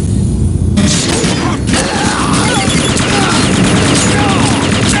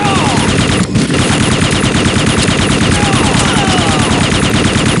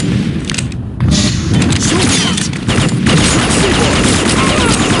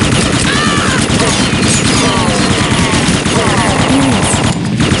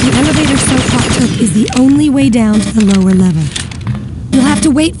 The elevator Soapbot took is the only way down to the lower level. You'll have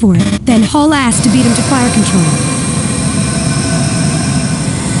to wait for it, then haul ass to beat him to fire control.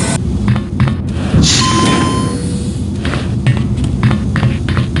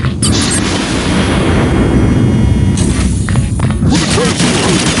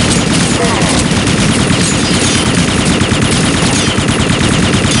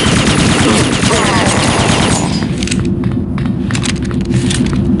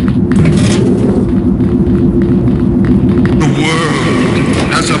 The world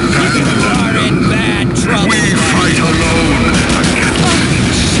has abandoned them. We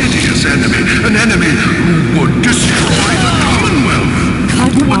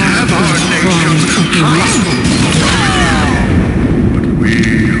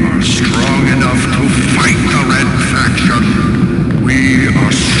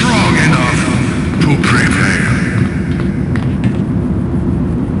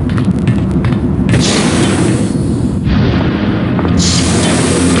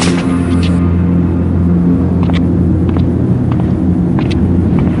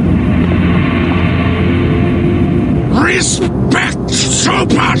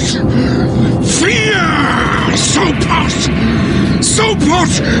Sopat! Fear Sopat!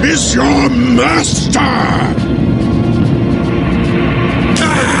 Sopat is your master!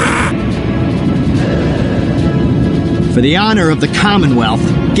 For the honor of the Commonwealth,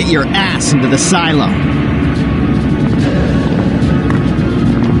 get your ass into the silo.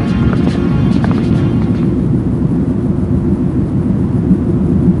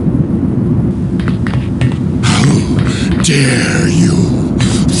 How dare you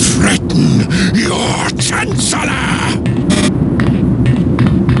threaten your Chancellor?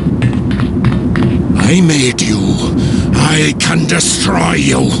 I made you. I can destroy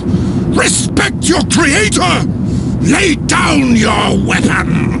you. Respect your creator! Lay down your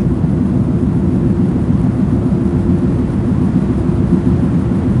weapon!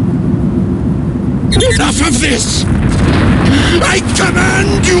 Enough of this! I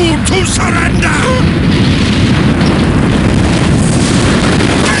command you to surrender!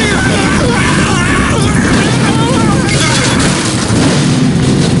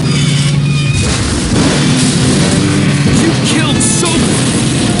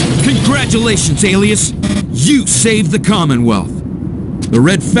 Congratulations, Alias! You saved the Commonwealth. The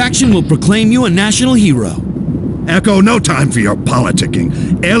Red Faction will proclaim you a national hero. Echo, no time for your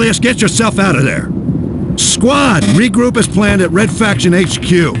politicking. Alias, get yourself out of there. Squad, regroup as planned at Red Faction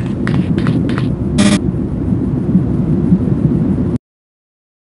HQ.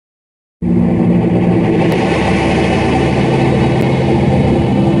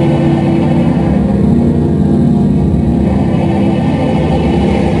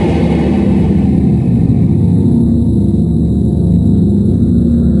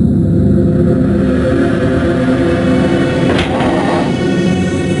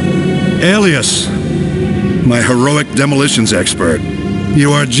 Alias, my heroic demolitions expert.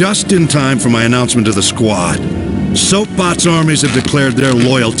 You are just in time for my announcement to the squad. Soapbot's armies have declared their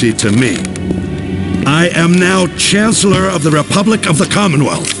loyalty to me. I am now Chancellor of the Republic of the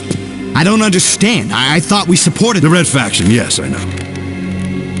Commonwealth. I don't understand. I thought we supported the Red Faction. Yes, I know.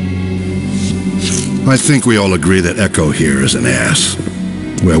 I think we all agree that Echo here is an ass.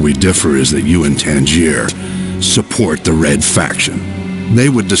 Where we differ is that you and Tangier support the Red Faction. They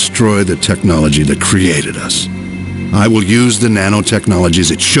would destroy the technology that created us. I will use the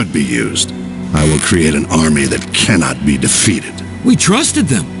nanotechnologies it should be used. I will create an army that cannot be defeated. We trusted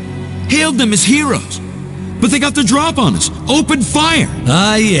them, hailed them as heroes, but they got the drop on us, opened fire.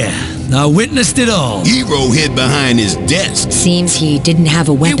 Ah, yeah. I witnessed it all. Hero hid behind his desk. Seems he didn't have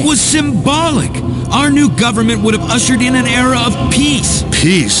a weapon. It was symbolic. Our new government would have ushered in an era of peace.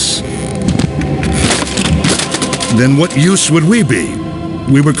 Peace? Then what use would we be?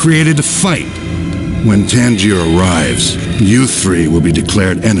 We were created to fight. When Tangier arrives, you three will be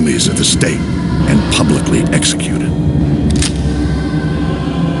declared enemies of the state and publicly executed.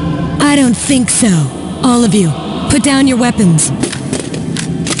 I don't think so. All of you, put down your weapons.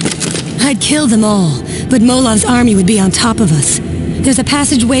 I'd kill them all, but Molav's army would be on top of us. There's a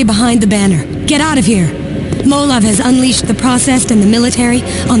passageway behind the banner. Get out of here. Molav has unleashed the processed and the military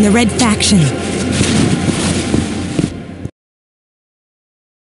on the Red Faction.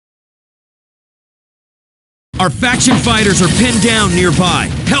 Our faction fighters are pinned down nearby.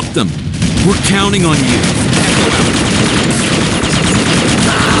 Help them. We're counting on you.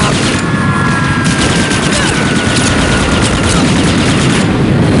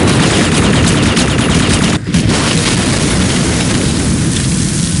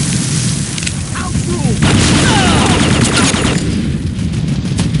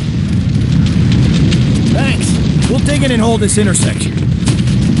 Thanks. We'll take it and hold this intersection.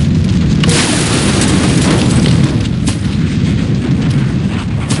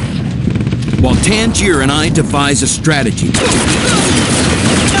 While Tangier and I devise a strategy, you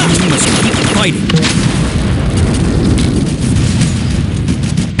must keep fighting.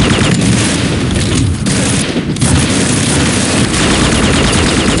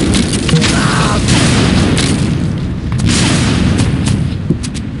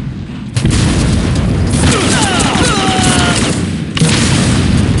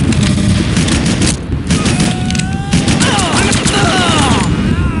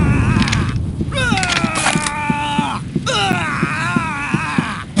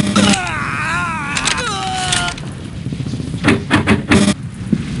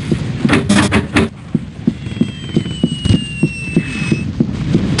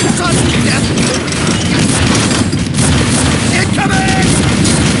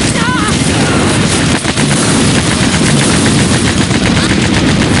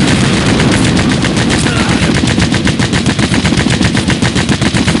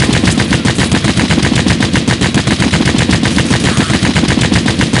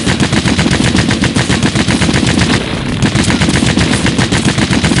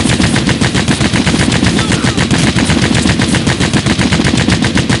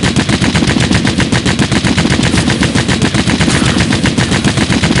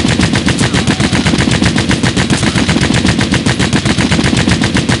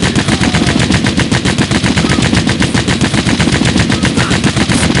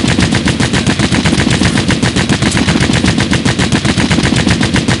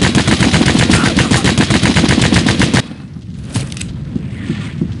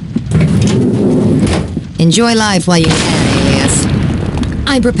 Enjoy life while you can, Alias.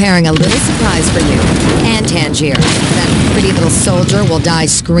 I'm preparing a little surprise for you. And Tangier. That pretty little soldier will die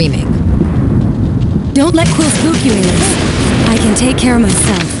screaming. Don't let Quill spook you, Alias. I can take care of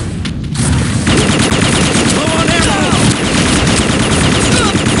myself.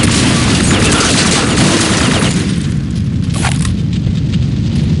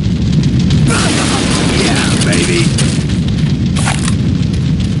 Yeah, baby.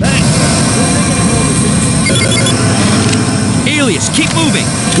 Alias, keep moving!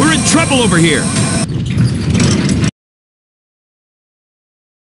 We're in trouble over here!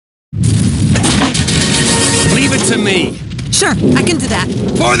 Leave it to me. Sure, I can do that.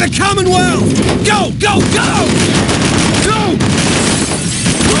 For the Commonwealth! Go, go, go! Go!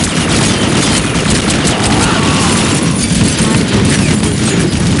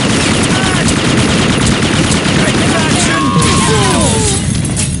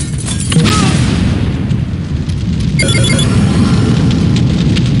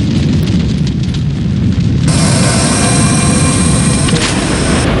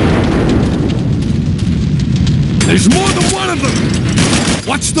 There's more than one of them!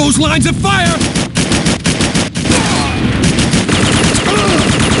 Watch those lines of fire!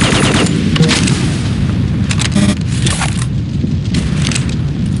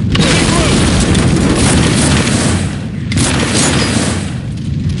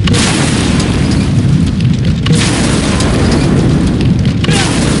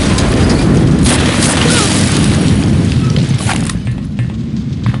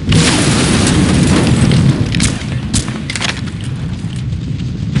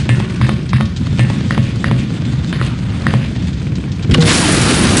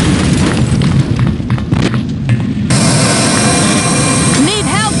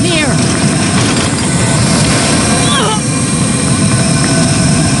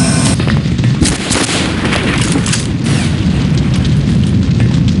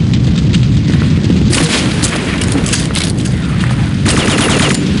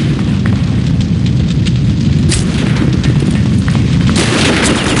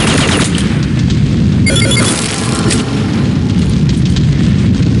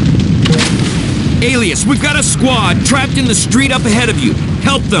 Alias, we've got a squad trapped in the street up ahead of you.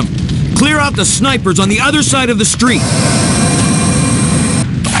 Help them. Clear out the snipers on the other side of the street.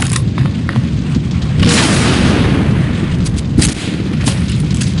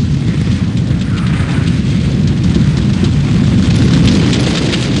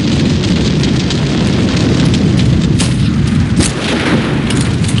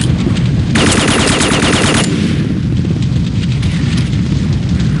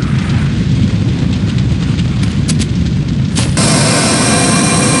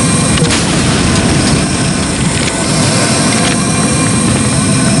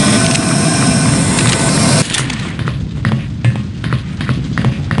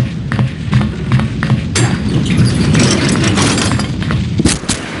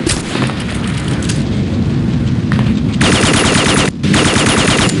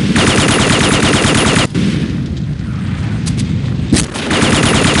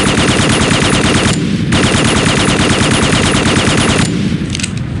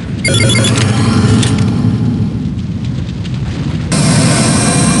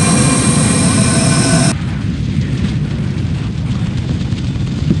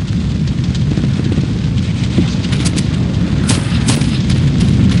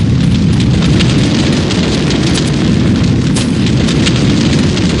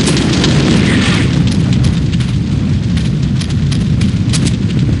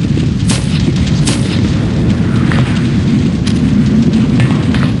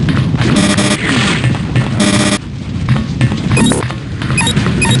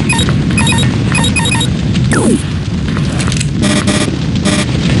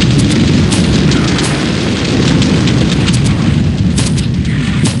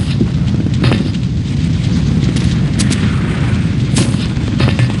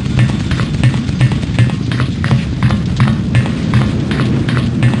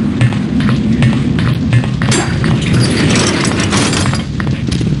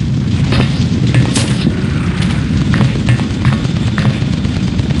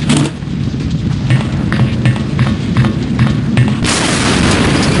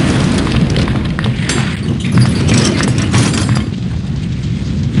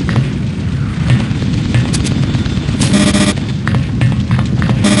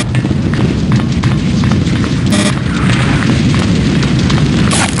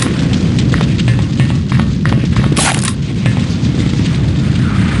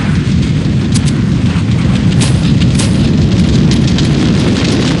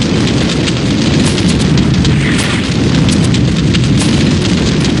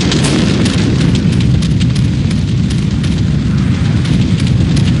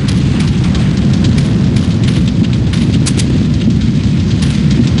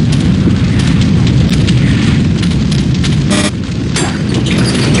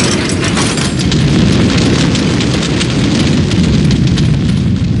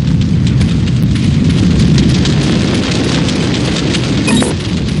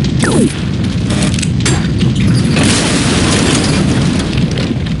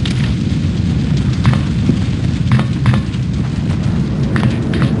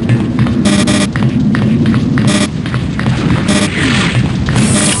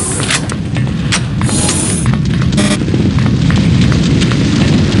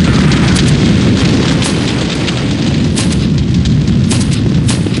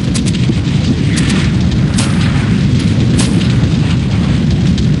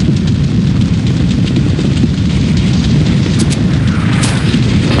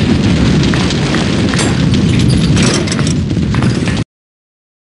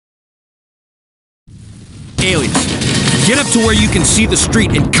 Alias, get up to where you can see the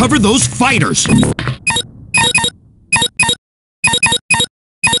street and cover those fighters! Remember,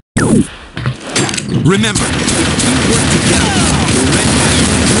 if we work together, the Red Faction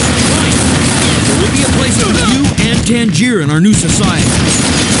will triumph. There will be a place for you and Tangier in our new society.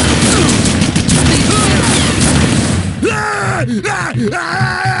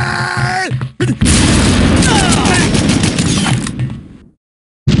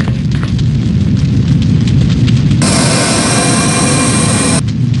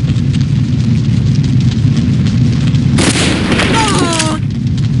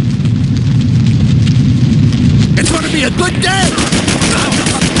 It's gonna be a good day!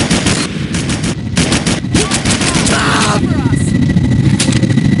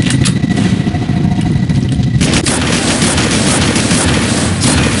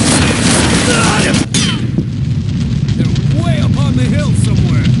 They're way up on the hill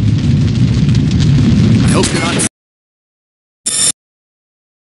somewhere. I hope you're not...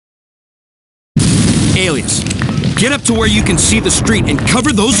 Alias, get up to where you can see the street and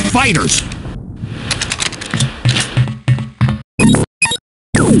cover those fighters!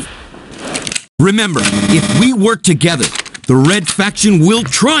 Remember, if we work together, the Red Faction will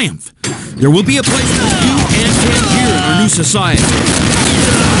triumph. There will be a place for you and Tangier in our new society.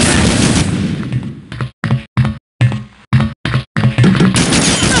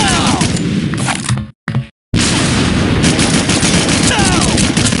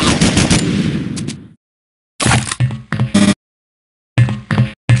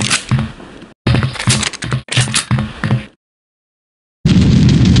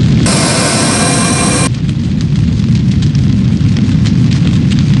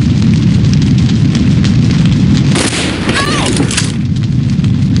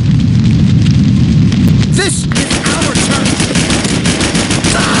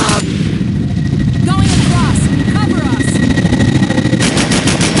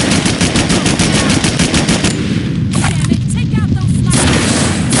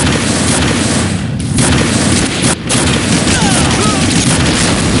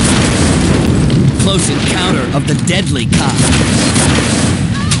 Close encounter of the deadly kind.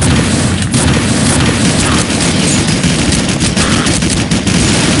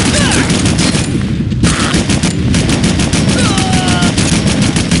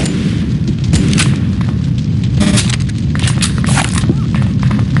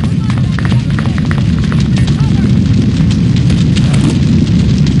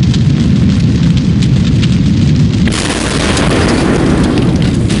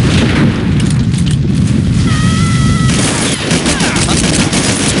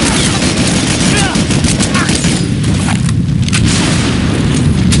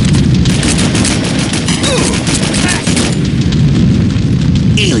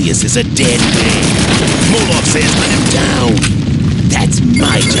 Alias is a dead man. Moloch says let him down. That's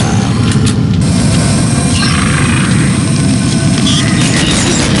my job.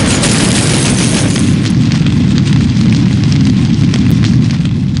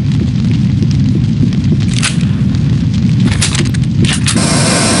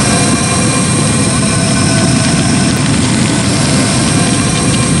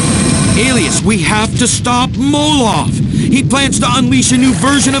 Alias, we have to stop Molov! He plans to unleash a new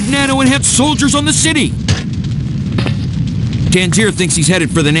version of nano-enhanced soldiers on the city! Tangier thinks he's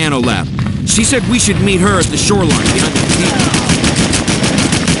headed for the Nano Lab. She said we should meet her at the shoreline behind the casino.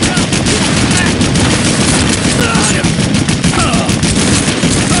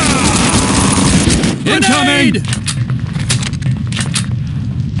 Incoming!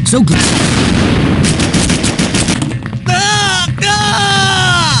 So good.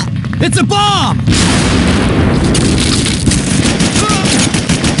 It's a bomb!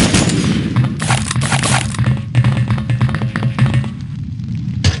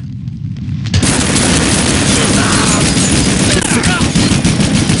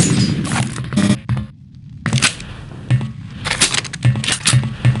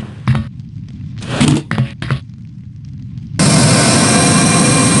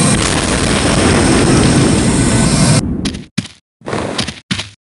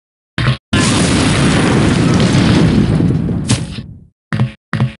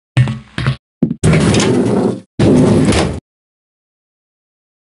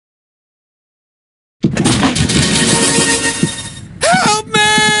 Help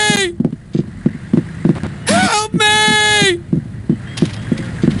me! Help me!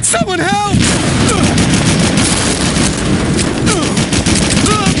 Someone help!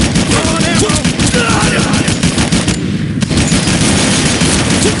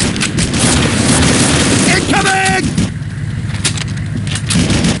 Incoming!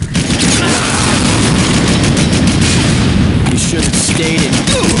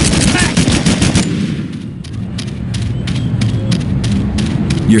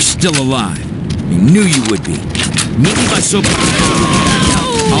 You're still alive. I knew you would be. Meet me by Soapot's Edge.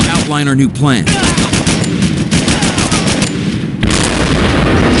 I'll outline our new plan.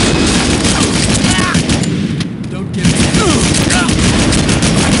 Don't get me.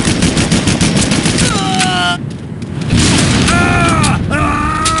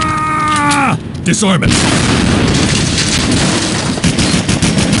 Disarm it.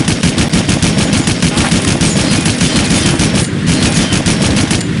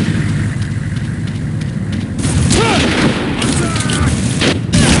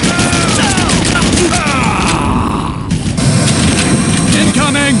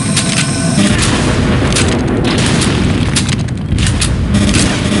 Incoming!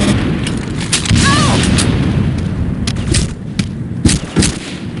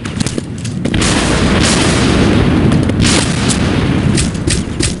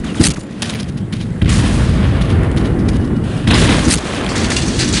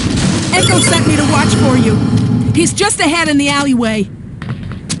 Echo sent me to watch for you. He's just ahead in the alleyway.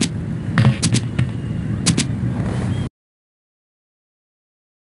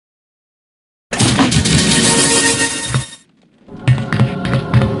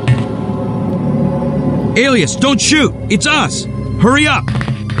 Alias, don't shoot! It's us! Hurry up!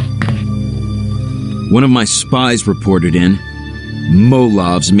 One of my spies reported in.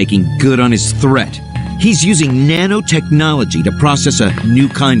 Molov's making good on his threat. He's using nanotechnology to process a new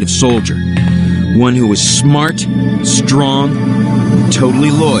kind of soldier. One who is smart, strong, totally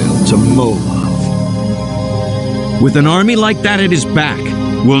loyal to Molov. With an army like that at his back,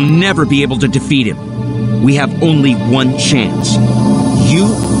 we'll never be able to defeat him. We have only one chance. You...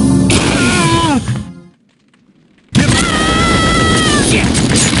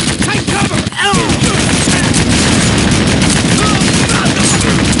 Take cover!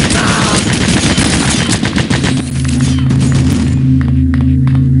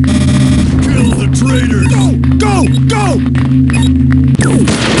 Kill the traitors! Go! Go!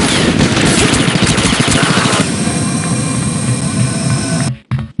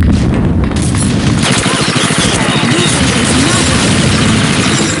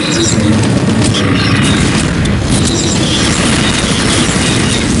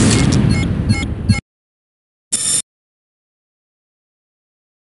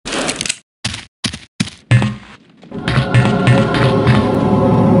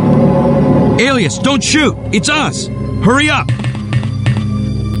 Alias, don't shoot! It's us! Hurry up!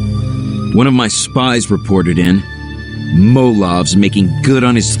 One of my spies reported in. Molov's making good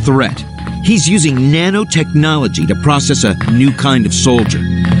on his threat. He's using nanotechnology to process a new kind of soldier.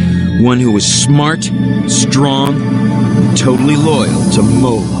 One who is smart, strong, totally loyal to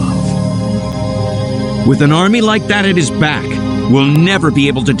Molov. With an army like that at his back, we'll never be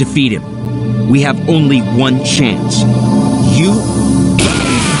able to defeat him. We have only one chance. You...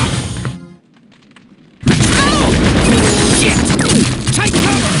 Take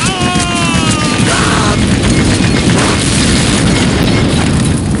cover!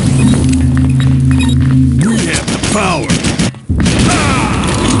 We have the power!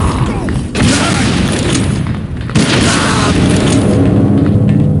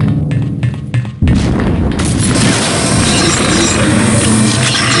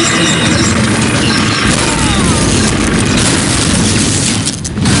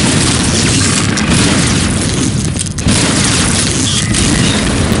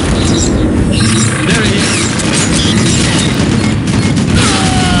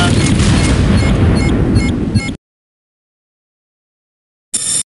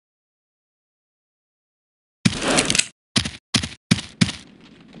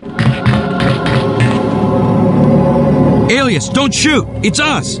 Alias, don't shoot! It's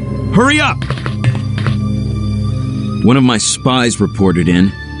us! Hurry up! One of my spies reported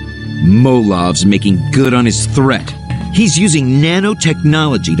in. Molov's making good on his threat. He's using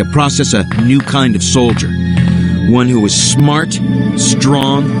nanotechnology to process a new kind of soldier. One who is smart,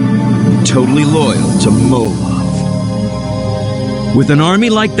 strong, totally loyal to Molov. With an army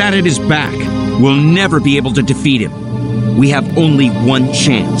like that at his back, we'll never be able to defeat him. We have only one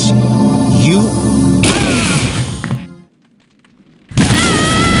chance. You...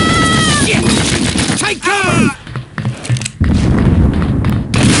 Take cover!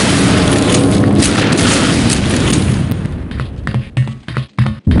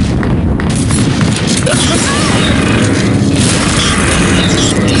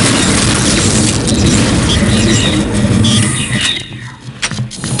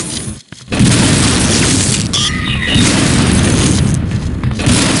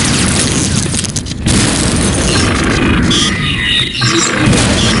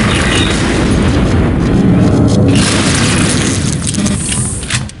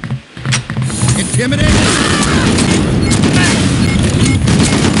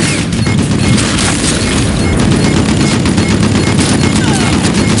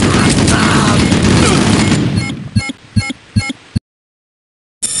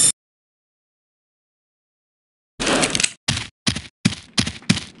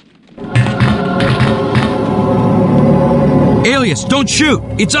 Alias, don't shoot!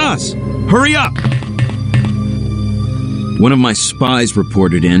 It's us! Hurry up! One of my spies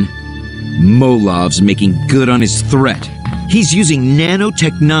reported in. Molov's making good on his threat. He's using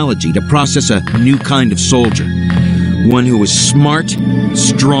nanotechnology to process a new kind of soldier. One who is smart,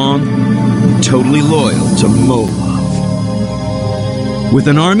 strong, and totally loyal to Molov. With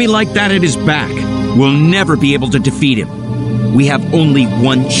an army like that at his back, we'll never be able to defeat him. We have only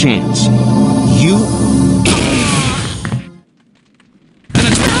one chance. You...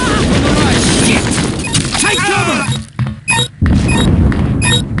 Take cover!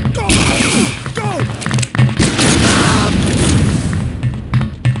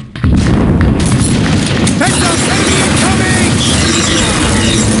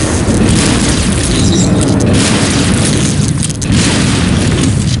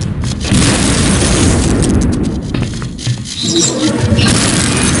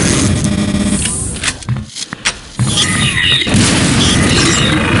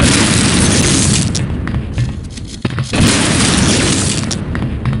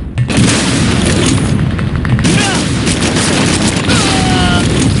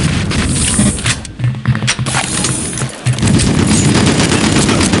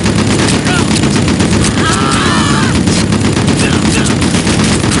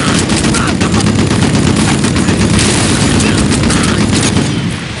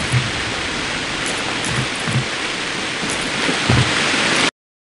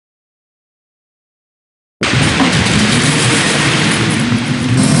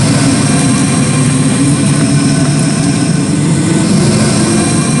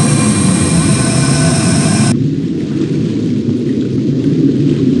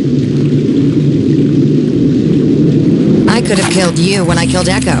 Could have killed you when I killed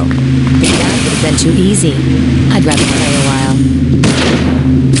Echo. But that would have been too easy. I'd rather play a while.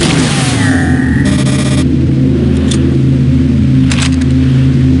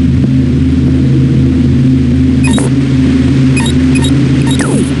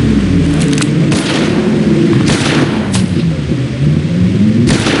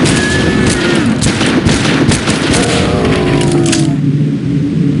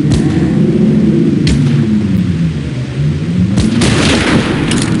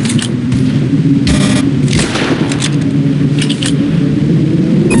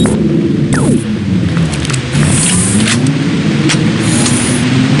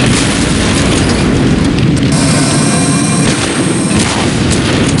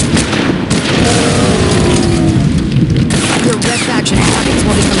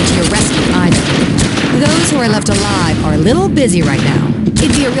 Busy right now.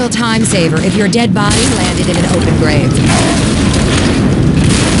 It'd be a real time saver if your dead body landed in an open grave.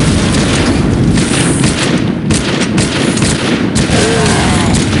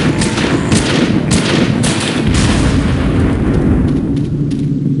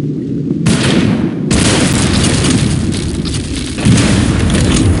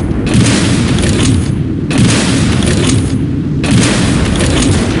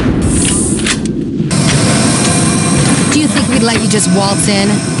 Let you just waltz in?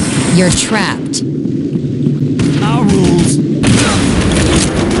 You're trapped. Our rules.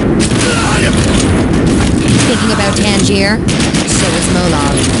 Thinking about Tangier? So is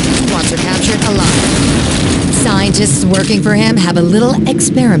Molov. Wants her captured alive. Scientists working for him have a little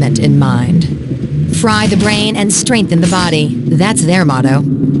experiment in mind. Fry the brain and strengthen the body. That's their motto.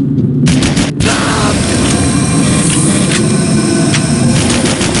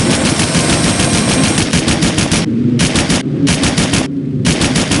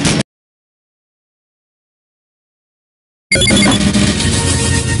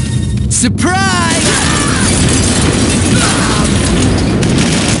 Surprise!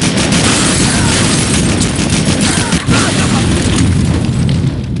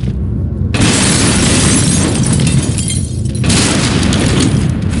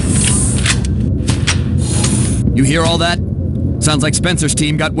 You hear all that? Sounds like Spencer's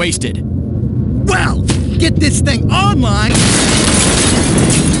team got wasted. Well, get this thing online.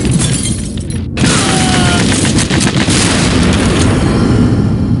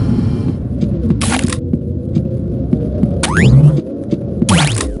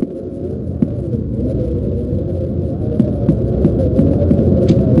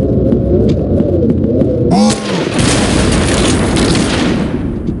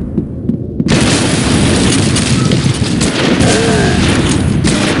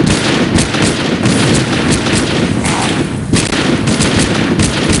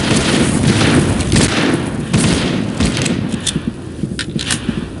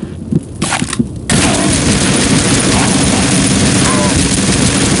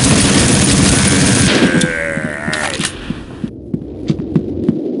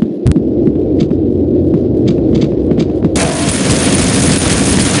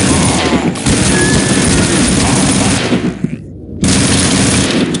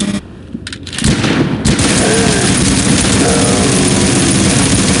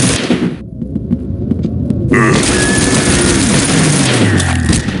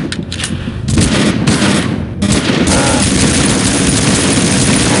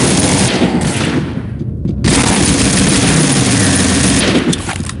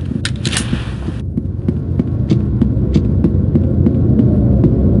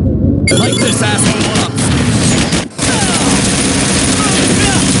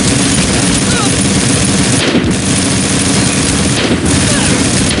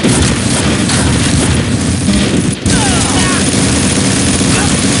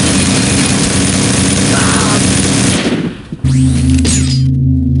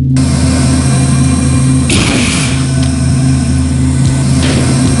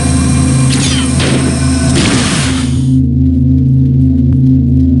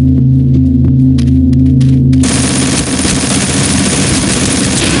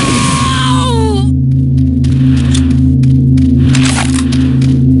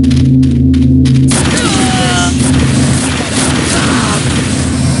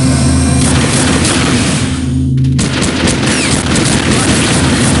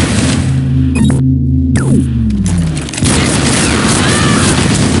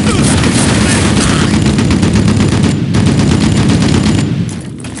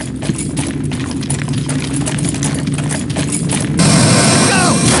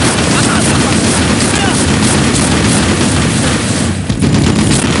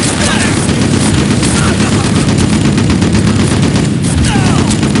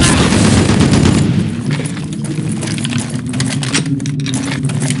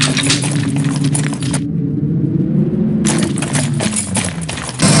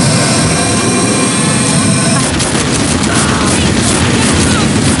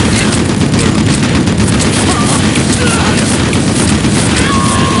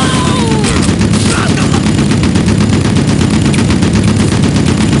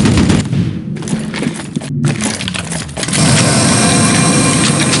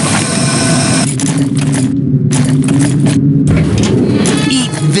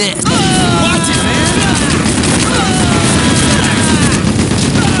 this. Watch it, man!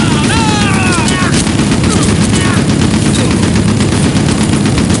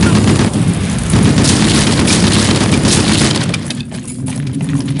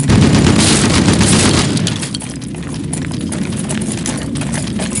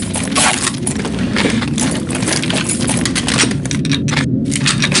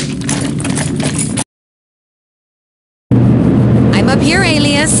 I'm up here,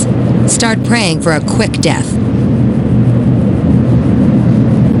 Alias. Start praying for a quick death.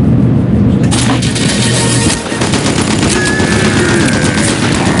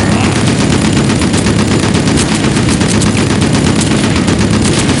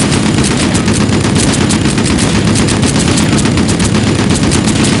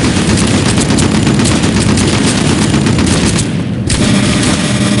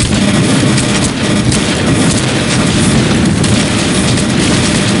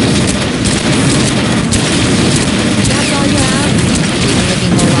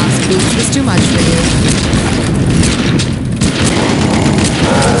 Too much for you.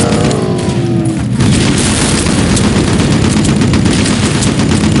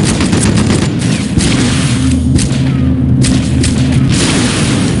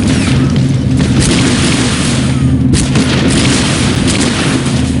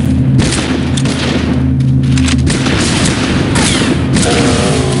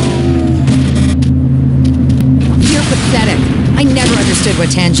 You're pathetic. I never understood what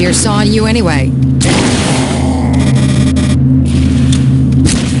Tangier saw in you anyway.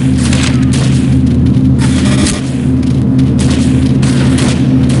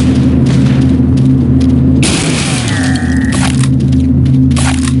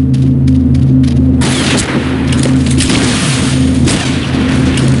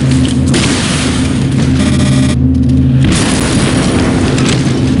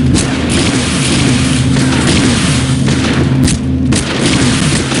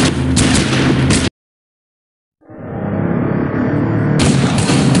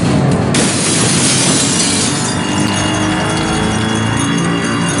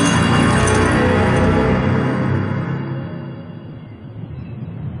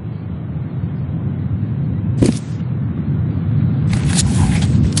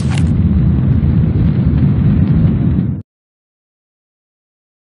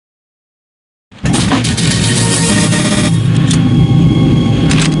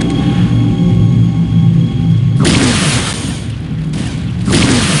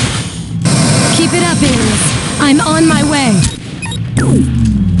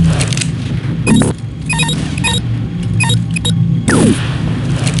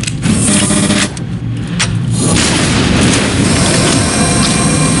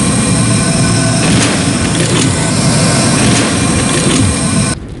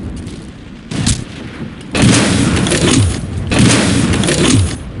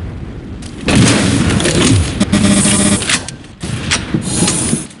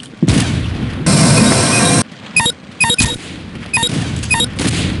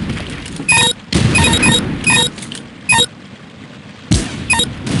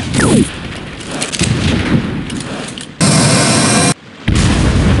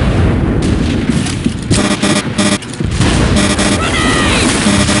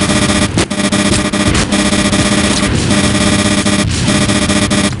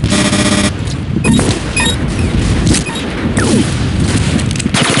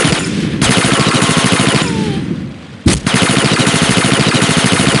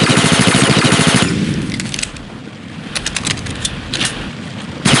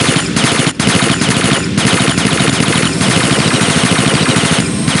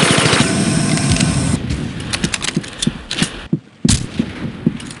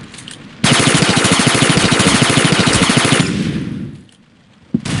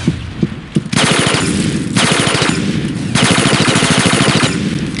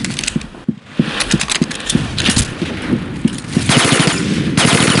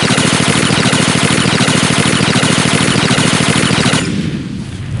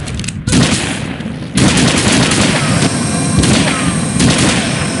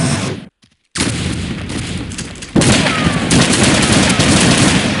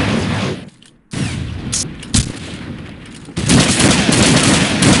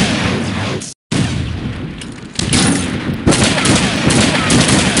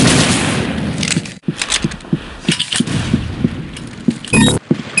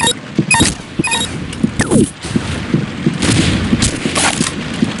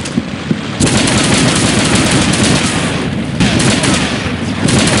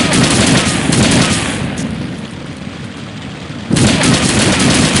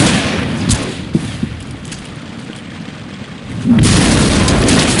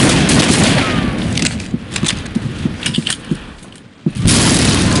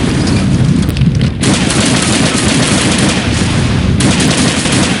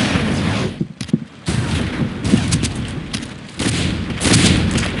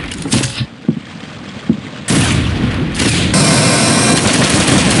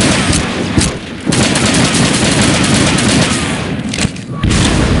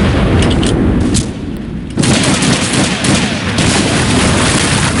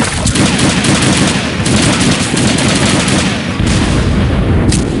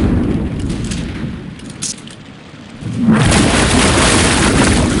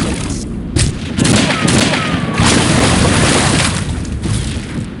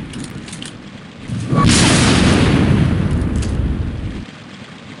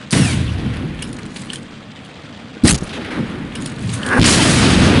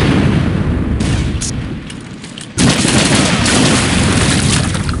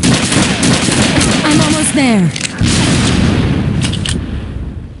 there.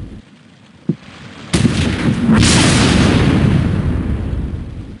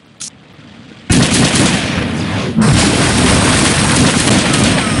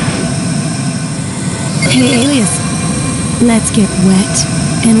 Hey, Alias. Let's get wet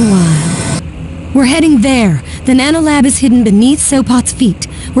and wild. We're heading there. The nanolab is hidden beneath Sopot's feet.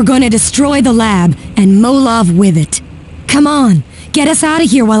 We're going to destroy the lab, and Molov with it. Come on, get us out of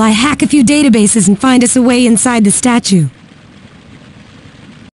here while I hack a few databases and find us a way inside the statue.